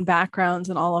 our own backgrounds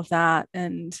and all of that.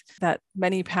 And that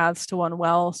many paths to one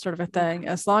well sort of a thing,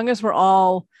 as long as we're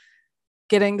all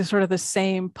getting to sort of the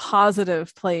same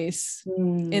positive place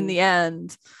in the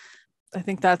end. I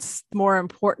think that's more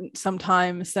important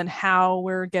sometimes than how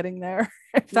we're getting there,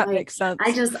 if that makes sense.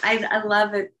 I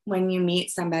love it when you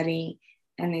meet somebody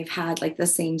and they've had like the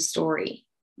same story.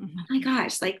 Mm-hmm. Oh my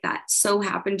gosh, like that so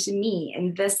happened to me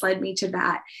and this led me to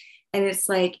that. And it's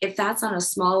like, if that's on a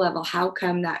small level, how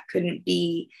come that couldn't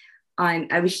be on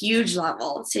a huge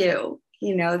level too?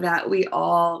 You know, that we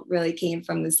all really came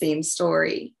from the same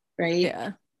story, right?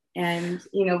 Yeah. And,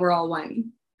 you know, we're all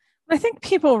one. I think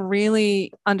people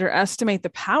really underestimate the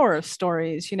power of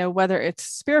stories, you know, whether it's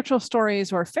spiritual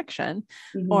stories or fiction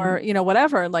mm-hmm. or, you know,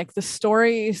 whatever, like the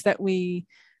stories that we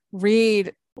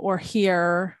read or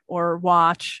hear or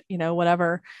watch, you know,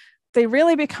 whatever, they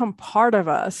really become part of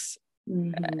us.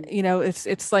 Mm-hmm. You know,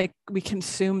 it's like we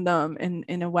consume them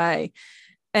in a way,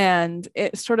 and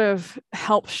it sort of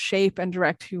helps shape and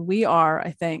direct who we are,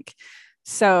 I think.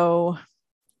 So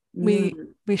we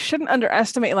shouldn't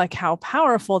underestimate like how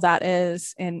powerful that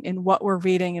is in what we're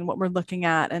reading and what we're looking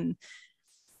at. And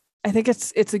I think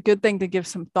it's a good thing to give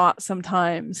some thought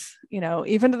sometimes, you know,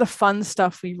 even to the fun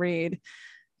stuff we read,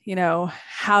 you know,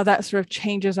 how that sort of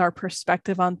changes our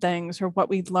perspective on things or what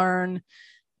we learn,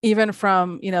 even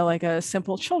from, you know, like a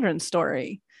simple children's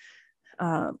story.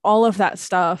 All of that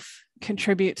stuff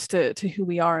contributes to who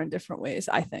we are in different ways,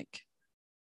 I think.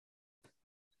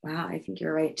 Wow, I think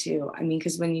you're right too. I mean,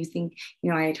 because when you think,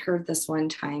 you know, I had heard this one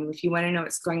time, if you want to know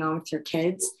what's going on with your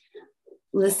kids,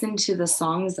 listen to the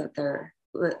songs that they're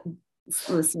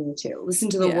listening to,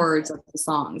 listen to the words of the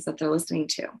songs that they're listening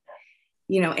to.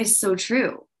 You know, it's so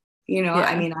true. You know,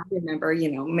 I mean, I remember,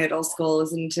 you know, middle school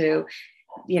listening to,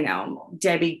 you know,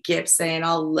 Debbie Gibson,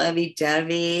 all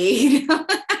lovey-dovey.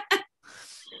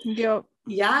 Yep.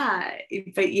 Yeah,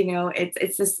 but you know,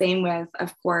 it's the same with,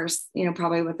 of course, you know,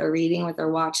 probably what they're reading, what they're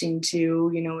watching too,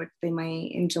 you know, what they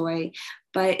might enjoy.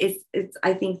 But it's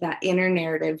I think that inner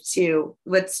narrative too.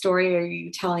 What story are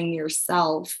you telling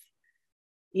yourself?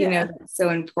 You know, that's so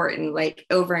important. Like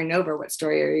over and over, what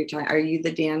story are you telling? Are you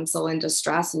the damsel in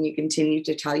distress and you continue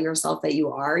to tell yourself that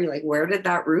you are? You're like, where did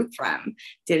that root from?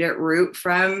 Did it root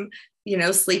from, you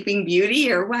know, Sleeping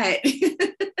Beauty or what?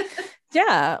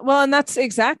 Yeah, well, and that's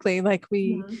exactly like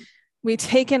we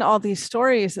take in all these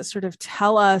stories that sort of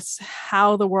tell us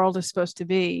how the world is supposed to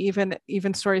be,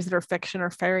 even stories that are fiction or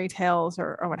fairy tales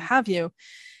or what have you.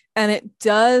 And it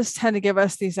does tend to give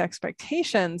us these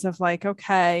expectations of like,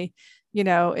 okay, you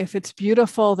know, if it's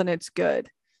beautiful, then it's good,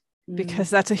 because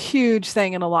that's a huge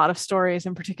thing in a lot of stories,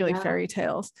 and particularly fairy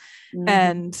tales.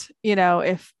 And, you know,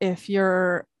 if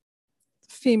you're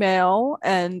female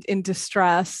and in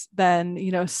distress, then,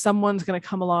 you know, someone's going to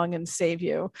come along and save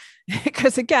you.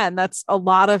 Because again, that's a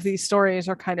lot of these stories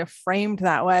are kind of framed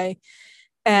that way.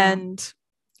 And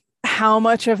how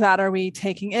much of that are we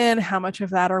taking in? How much of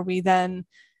that are we then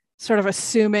sort of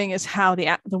assuming is how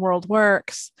the world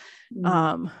works?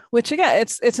 Which again,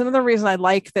 it's another reason I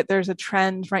like that there's a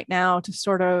trend right now to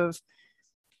sort of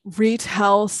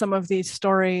retell some of these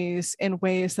stories in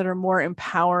ways that are more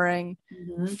empowering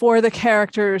for the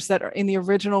characters that are in the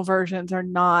original versions are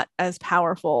not as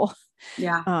powerful. You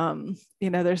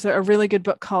know, there's a really good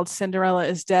book called Cinderella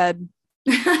is Dead.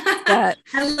 That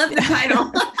I love the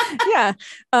title.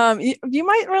 You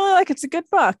might really like it. It's a good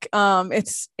book.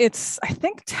 It's I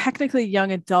think technically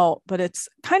young adult, but it's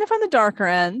kind of on the darker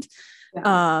end.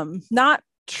 Not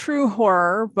true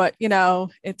horror, but you know,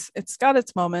 it's got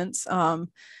its moments.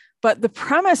 But the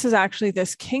premise is actually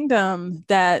this kingdom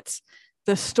that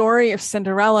the story of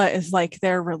Cinderella is like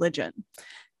their religion.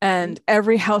 And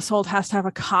every household has to have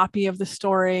a copy of the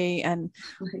story, and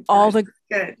all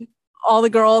the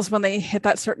girls, when they hit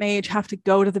that certain age, have to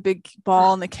go to the big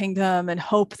ball in the kingdom and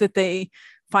hope that they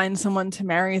find someone to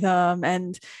marry them.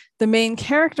 And the main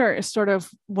character is sort of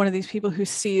one of these people who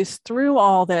sees through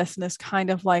all this and is kind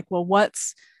of like, well,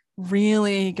 what's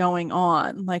really going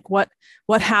on? Like what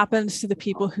happens to the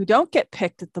people who don't get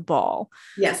picked at the ball?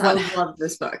 Yes, I love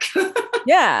this book.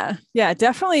 yeah,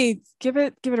 definitely give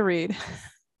it a read.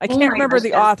 I Oh can't my remember gosh, the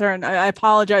yes. author, and I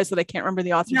apologize that I can't remember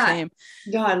the author's Yeah. name.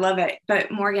 No, I love it.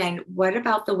 But Morgan, what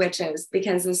about the witches?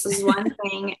 Because this is one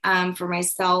thing for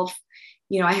myself.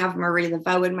 I have Marie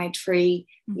Laveau in my tree.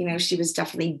 She was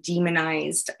definitely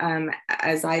demonized,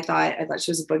 as I thought. I thought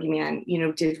she was a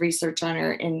boogeyman. Did research on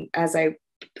her, and as I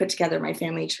put together my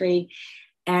family tree,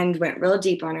 and went real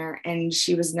deep on her, and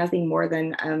she was nothing more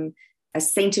than a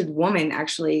sainted woman,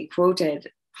 actually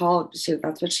quoted.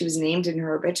 That's what she was named in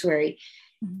her obituary.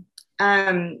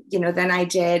 Then I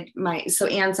did so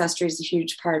ancestry is a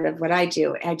huge part of what I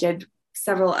do. I did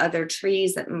several other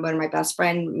trees that one of my best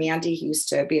friend, Mandy, who used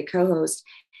to be a co-host,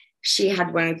 she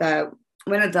had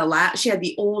she had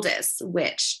the oldest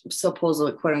witch,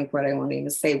 supposedly, quote unquote, I won't even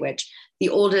say witch, the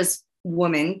oldest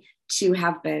woman to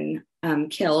have been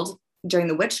killed during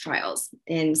the witch trials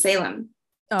in Salem.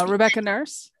 Rebecca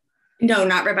Nurse? No,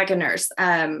 not Rebecca Nurse.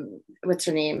 What's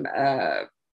her name?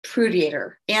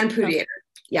 Prudiator. Anne Prudiator.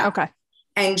 Yeah. Okay.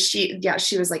 And she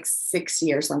was like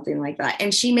 60 or something like that.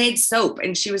 And she made soap,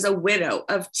 and she was a widow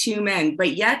of 2 men,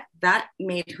 but yet that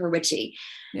made her witchy.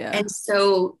 Yeah. And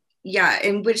so,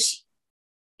 in which,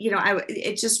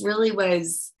 it just really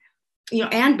was,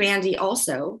 and Bandy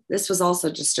also, this was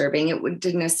also disturbing. It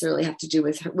didn't necessarily have to do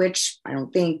with her, which I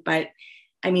don't think, but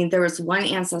I mean, there was one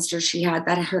ancestor she had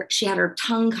her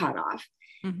tongue cut off.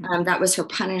 Mm-hmm. That was her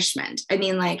punishment. I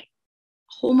mean, like,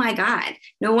 oh my God,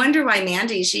 no wonder why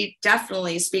Mandy, she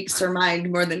definitely speaks her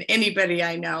mind more than anybody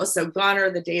I know. So gone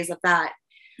are the days of that.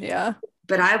 Yeah.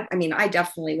 But I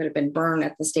definitely would have been burned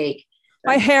at the stake.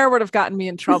 My hair would have gotten me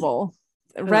in trouble.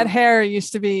 Red hair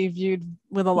used to be viewed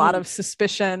with a lot of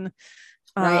suspicion.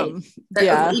 Right.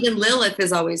 Yeah. Even Lilith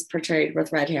is always portrayed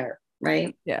with red hair,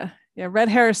 right? Yeah. Yeah. Red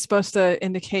hair is supposed to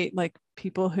indicate like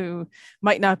people who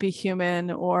might not be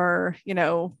human or,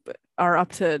 are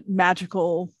up to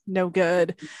magical no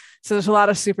good. So there's a lot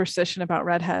of superstition about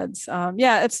redheads.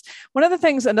 It's one of the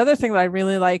things. Another thing that I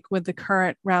really like with the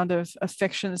current round of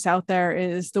fictions out there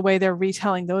is the way they're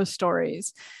retelling those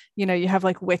stories. You have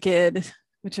like Wicked,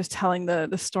 which is telling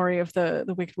the story of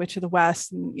the Wicked Witch of the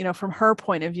West, and from her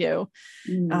point of view,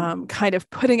 kind of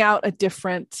putting out a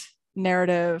different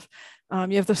narrative.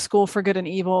 You have The School for Good and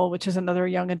Evil, which is another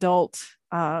young adult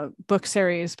book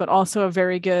series, but also a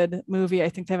very good movie. I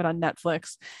think they have it on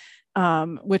Netflix,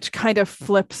 which kind of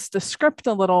flips the script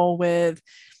a little with,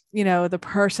 the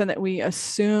person that we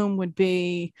assume would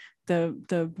be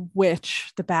the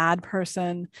witch, the bad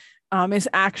person, is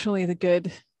actually the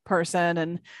good person,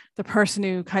 and the person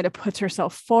who kind of puts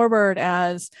herself forward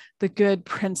as the good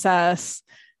princess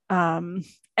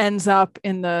ends up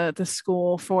in the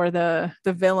school for the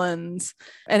villains.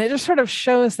 And it just sort of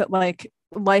shows that like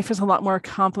life is a lot more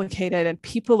complicated and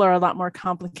people are a lot more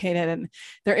complicated, and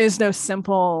there is no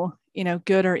simple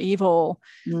good or evil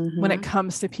when it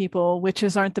comes to people.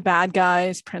 Witches aren't the bad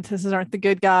guys, princesses aren't the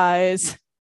good guys.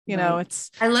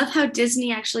 It's I love how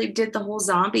Disney actually did the whole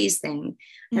zombies thing.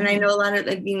 And I know a lot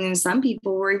of some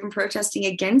people were even protesting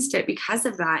against it because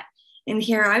of that. And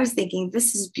here I was thinking,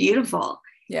 this is beautiful.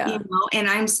 Yeah. And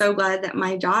I'm so glad that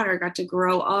my daughter got to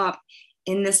grow up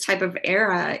in this type of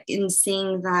era, in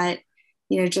seeing that,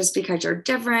 just because you're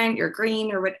different, you're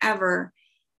green or whatever,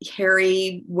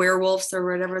 hairy werewolves or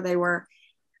whatever they were,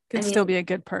 could still be a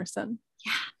good person.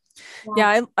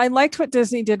 Yeah. I liked what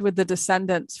Disney did with The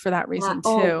Descendants for that reason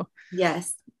too.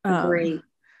 Yes, agree.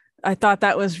 I thought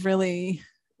that was really,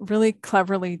 really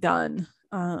cleverly done.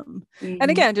 And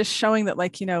again, just showing that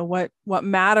like, what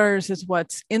matters is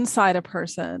what's inside a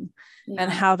person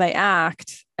and how they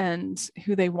act and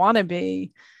who they want to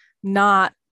be,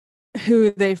 not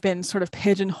who they've been sort of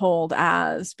pigeonholed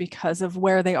as because of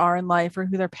where they are in life or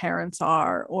who their parents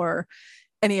are or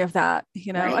any of that.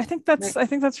 Right. I think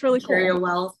that's really Material cool.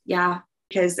 wealth. Yeah.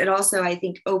 Because it also, I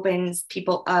think, opens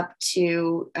people up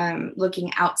to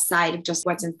looking outside of just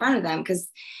what's in front of them. Because,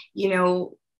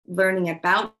 learning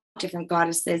about different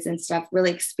goddesses and stuff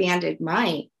really expanded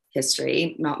my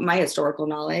history, not my historical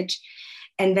knowledge.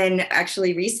 And then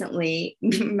actually recently,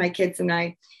 my kids and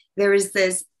I,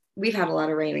 we've had a lot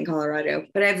of rain in Colorado,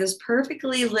 but I have this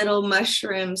perfectly little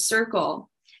mushroom circle.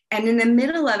 And in the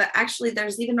middle of it, actually,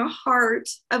 there's even a heart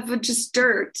of just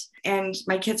dirt. And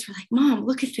my kids were like, Mom,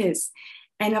 look at this.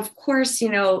 And of course,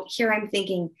 here I'm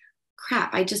thinking,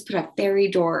 crap, I just put a fairy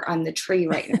door on the tree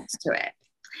right next to it.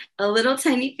 A little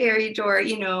tiny fairy door,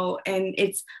 and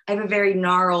I have a very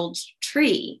gnarled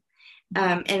tree.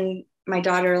 And my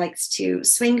daughter likes to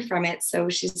swing from it. So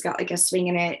she's got like a swing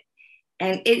in it.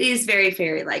 And it is very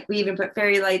fairy-like. We even put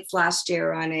fairy lights last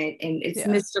year on it. And it's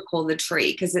mystical, the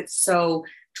tree, because it's so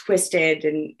twisted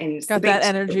and it's got that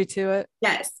energy to it.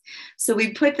 Yes. So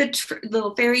we put the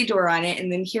little fairy door on it,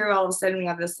 and then here all of a sudden we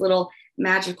have this little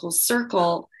magical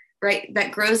circle, right,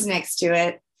 that grows next to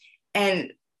it.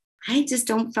 And I just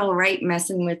don't feel right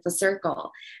messing with the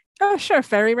circle. Oh, sure.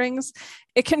 Fairy rings.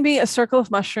 It can be a circle of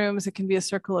mushrooms. It can be a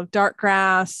circle of dark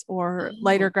grass or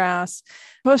lighter grass. It's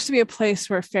supposed to be a place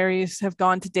where fairies have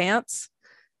gone to dance.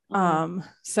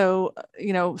 So,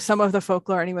 some of the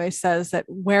folklore anyway says that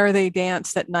where they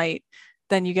danced at night,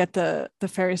 then you get the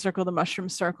fairy circle, the mushroom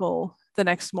circle the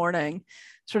next morning,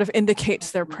 sort of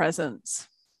indicates their presence.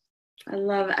 I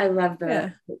love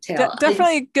the tale.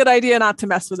 Definitely a good idea not to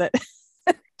mess with it.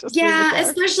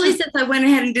 Especially since I went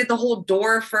ahead and did the whole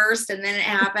door first, and then it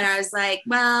happened. I was like,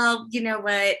 well, you know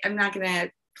what? I'm not going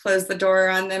to close the door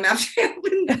on them after I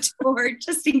open the door,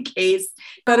 just in case.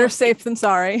 Better safe than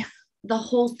sorry. The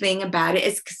whole thing about it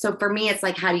is, so for me, it's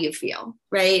like, how do you feel,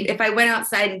 right? If I went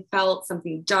outside and felt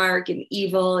something dark and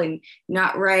evil and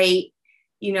not right,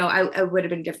 I would have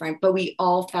been different. But we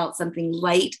all felt something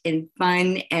light and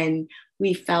fun, and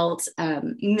we felt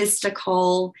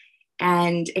mystical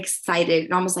and excited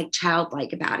and almost like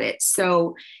childlike about it.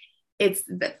 So it's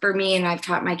for me, and I've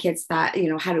taught my kids that,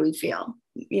 how do we feel?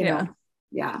 Yeah.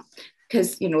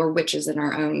 Because, we're witches in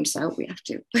our own, so we have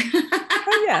to.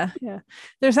 Oh, yeah.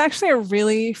 There's actually a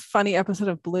really funny episode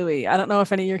of Bluey. I don't know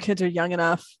if any of your kids are young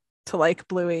enough to like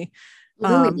Bluey.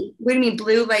 What do you mean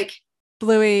blue? Like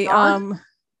Bluey? Dog?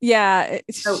 Yeah,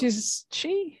 she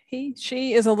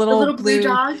is a little blue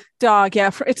dog.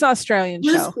 Yeah, it's an Australian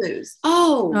show. Blues.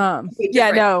 Oh,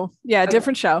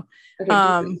 different show.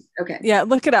 Okay. Yeah,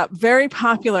 look it up. Very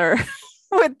popular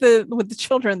with the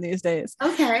children these days.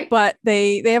 Okay. But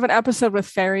they have an episode with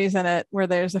fairies in it where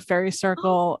there's a fairy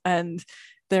circle and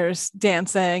there's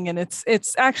dancing, and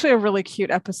it's actually a really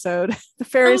cute episode. The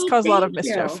fairies cause a lot of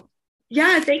mischief.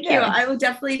 Yeah, thank you. I will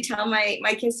definitely tell my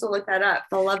kids to look that up.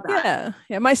 They'll love that.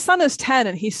 Yeah. My son is 10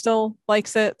 and he still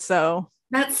likes it. So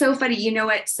that's so funny. You know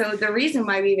what? So the reason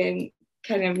why we even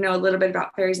kind of know a little bit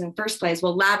about fairies in the first place,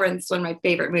 well, Labyrinth is one of my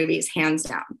favorite movies, hands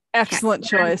down. Excellent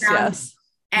choice. Yes.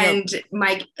 And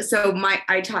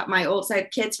I taught my old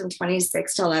side kids from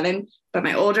 26 to 11, but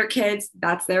my older kids,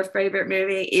 that's their favorite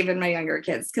movie, even my younger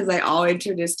kids, because I all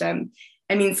introduced them.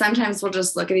 I mean, sometimes we'll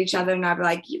just look at each other and I'll be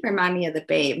like, you remind me of the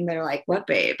Babe. And they're like, what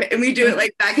Babe? And we do it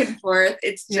like back and forth.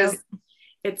 It's just,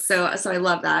 it's so I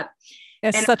love that.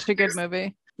 It's such a good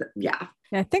movie. Yeah.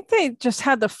 I think they just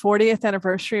had the 40th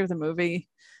anniversary of the movie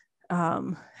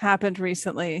happened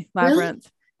recently. Labyrinth.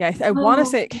 Really? Yeah. I want to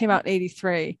say it came out in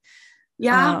 83.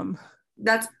 Yeah.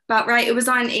 That's about right. It was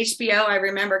on HBO. I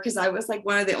remember, because I was like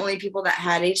one of the only people that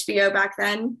had HBO back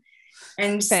then.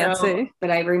 And fancy.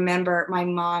 But I remember my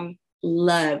mom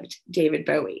loved David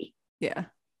Bowie. Yeah.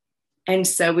 And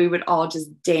so we would all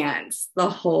just dance the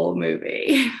whole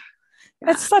movie.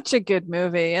 It's such a good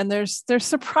movie. And there's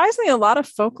surprisingly a lot of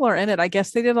folklore in it. I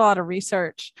guess they did a lot of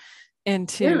research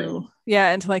into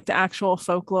like the actual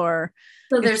folklore.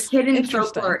 So there's hidden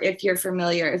folklore, if you're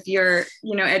familiar, if you're,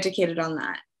 educated on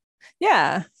that.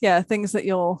 Yeah. Things that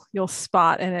you'll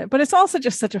spot in it, but it's also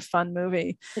just such a fun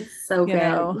movie. It's so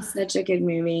good. It's such a good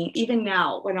movie. Even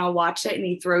now when I'll watch it and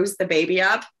he throws the baby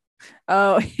up.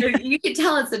 Oh, you can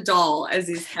tell it's a doll as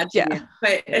he's catching it,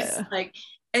 but it's like,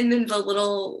 and then the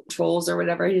little trolls or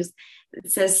whatever, it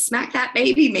says, smack that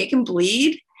baby, make him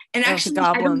bleed. And actually,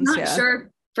 goblins, I'm not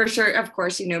sure for sure. Of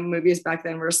course, movies back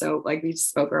then were so, like we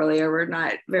spoke earlier, were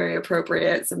not very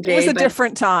appropriate. It was a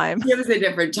different time. It was a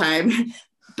different time.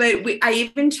 But I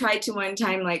even tried to one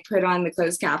time like put on the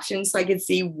closed captions so I could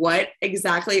see what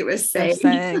exactly it was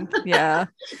saying. Yeah.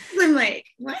 I'm like,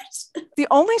 what? The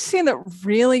only scene that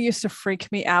really used to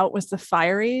freak me out was the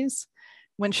Fairies,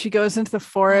 when she goes into the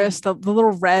forest, the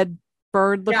little red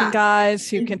bird looking guys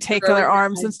who can take their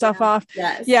arms and stuff off.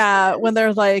 Yes. Yeah. When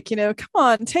they're like, come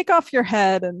on, take off your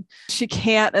head. And she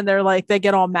can't. And they're like, they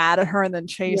get all mad at her and then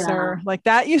chase her. Like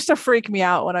that used to freak me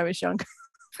out when I was younger.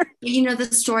 The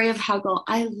story of Huggle.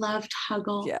 I loved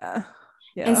Huggle. Yeah.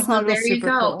 And so Huggle's there you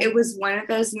go. Cool. It was one of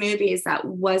those movies that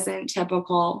wasn't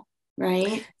typical,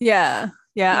 right? Yeah.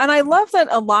 And I love that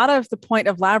a lot of the point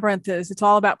of Labyrinth is it's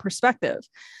all about perspective.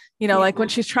 Like when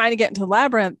she's trying to get into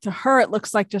Labyrinth, to her, it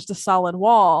looks like just a solid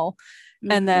wall.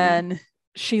 Mm-hmm. And then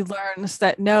she learns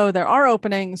that no, there are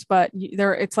openings, but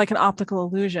it's like an optical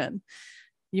illusion.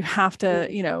 You have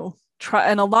to, try.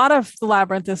 And a lot of the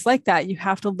Labyrinth is like that. You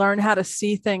have to learn how to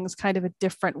see things kind of a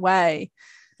different way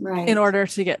in order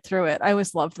to get through it. I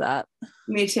always loved that.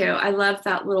 Me too. I love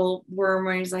that little worm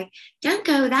where he's like, don't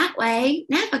go that way.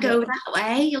 Never go that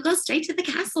way. You'll go straight to the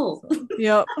castle.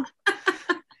 Yep.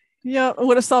 Yeah,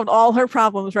 would have solved all her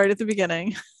problems right at the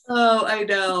beginning. Oh, I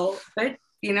know. But,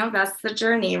 that's the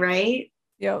journey, right?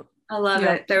 Yep. I love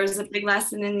it. There was a big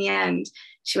lesson in the end.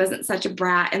 She wasn't such a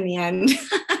brat in the end.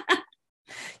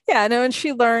 Yeah, no, and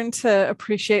she learned to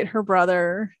appreciate her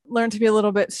brother, learned to be a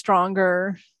little bit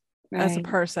stronger as a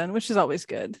person, which is always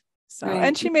good. So,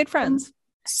 and she made friends.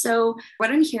 So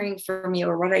what I'm hearing from you,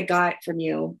 or what I got from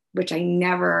you, which I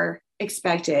never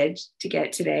expected to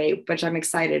get today, which I'm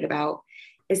excited about,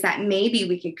 is that maybe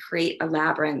we could create a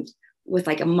labyrinth with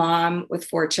like a mom with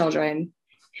 4 children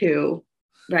who,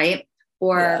 right?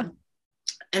 Or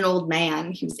an old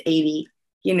man who's 80,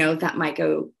 that might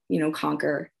go,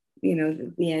 conquer,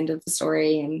 the end of the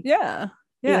story, and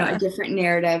a different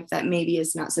narrative that maybe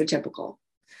is not so typical.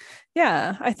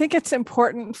 Yeah, I think it's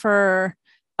important for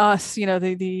us,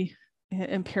 the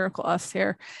empirical us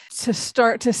here, to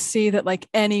start to see that like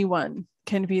anyone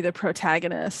can be the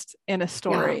protagonist in a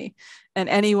story, and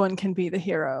anyone can be the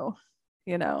hero,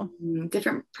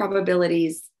 different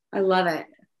probabilities. I love it.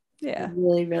 Yeah, I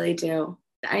really, really do.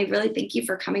 I really thank you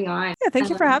for coming on. Yeah, thank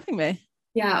you for having me.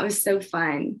 Yeah, it was so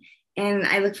fun. And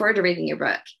I look forward to reading your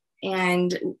book.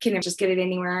 And can I just get it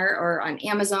anywhere, or on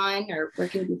Amazon, or where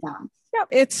can it be found? Yeah,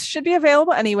 it should be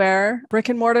available anywhere. Brick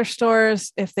and mortar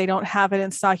stores, if they don't have it in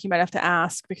stock, you might have to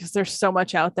ask, because there's so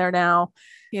much out there now,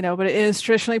 but it is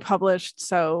traditionally published.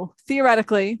 So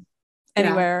theoretically,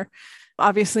 anywhere.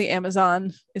 Obviously,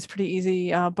 Amazon is pretty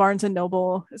easy. Barnes and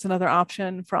Noble is another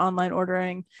option for online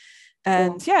ordering.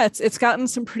 And it's gotten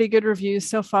some pretty good reviews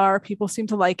so far. People seem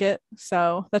to like it.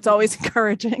 So that's always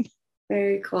encouraging.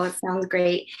 Very cool. It sounds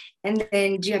great. And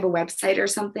then do you have a website or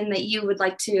something that you would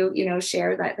like to,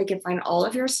 share that they can find all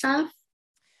of your stuff?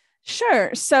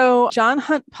 Sure. So John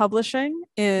Hunt Publishing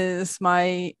is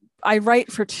I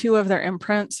write for 2 of their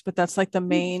imprints, but that's like the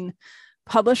main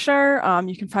publisher.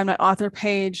 You can find my author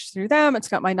page through them. It's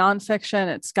got my nonfiction.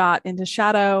 It's got Into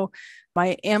Shadow.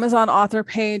 My Amazon author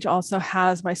page also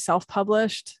has my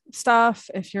self-published stuff.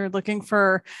 If you're looking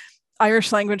for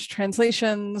Irish language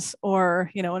translations or,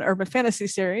 an urban fantasy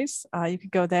series, you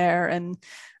could go there. And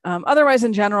otherwise,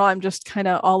 in general, I'm just kind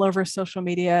of all over social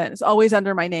media. It's always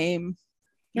under my name,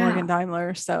 Morgan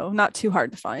Daimler. So not too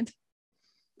hard to find.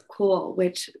 Cool.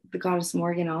 Which the goddess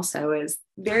Morgan also is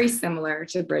very similar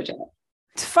to Bridget.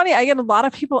 It's funny. I get a lot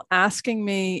of people asking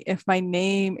me if my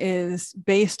name is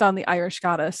based on the Irish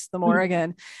goddess, the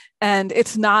Morrigan. And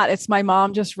it's not. It's my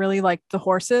mom just really liked the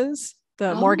horses,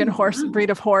 the Morgan horse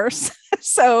breed of horse.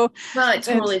 So well, it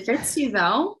totally fits you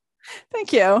though.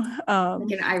 Thank you.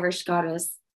 Like an Irish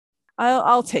goddess.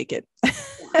 I'll take it.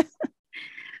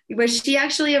 Was she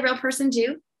actually a real person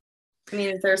too? I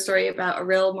mean, is there a story about a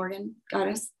real Morgan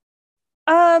goddess?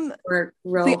 Or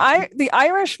real... the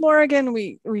Irish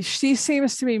Morrigan, she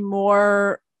seems to be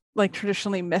more like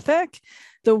traditionally mythic.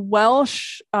 The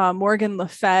Welsh Morgan Le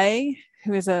Fay,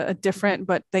 who is a different,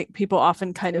 but people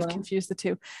often kind of confuse the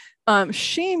two.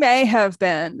 She may have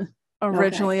been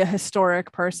originally a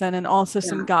historic person, and also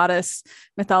some goddess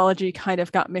mythology kind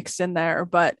of got mixed in there.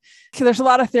 But there's a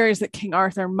lot of theories that King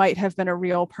Arthur might have been a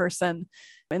real person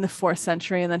in the 4th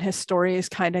century, and then his stories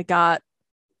kind of got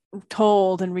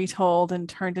told and retold and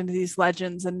turned into these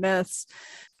legends and myths.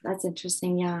 That's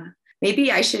interesting. Yeah.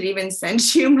 Maybe I should even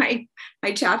send you my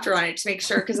chapter on it to make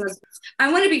sure, because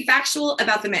I want to be factual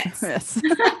about the myths. Yes.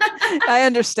 I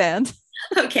understand.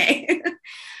 Okay.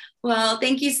 Well,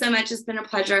 thank you so much. It's been a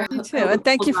pleasure. You too. And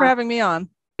thank you for having me on.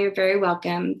 You're very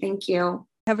welcome. Thank you.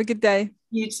 Have a good day.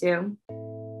 You too.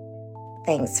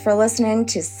 Thanks for listening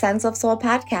to Sense of Soul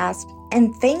podcast.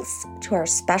 And thanks to our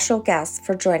special guests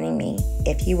for joining me.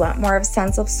 If you want more of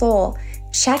Sense of Soul,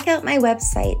 check out my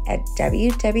website at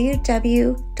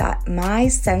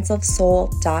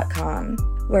www.mysenseofsoul.com,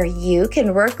 where you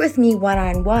can work with me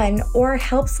one-on-one or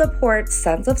help support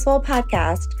Sense of Soul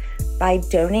podcast by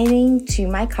donating to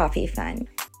my coffee fund.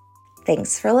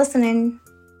 Thanks for listening.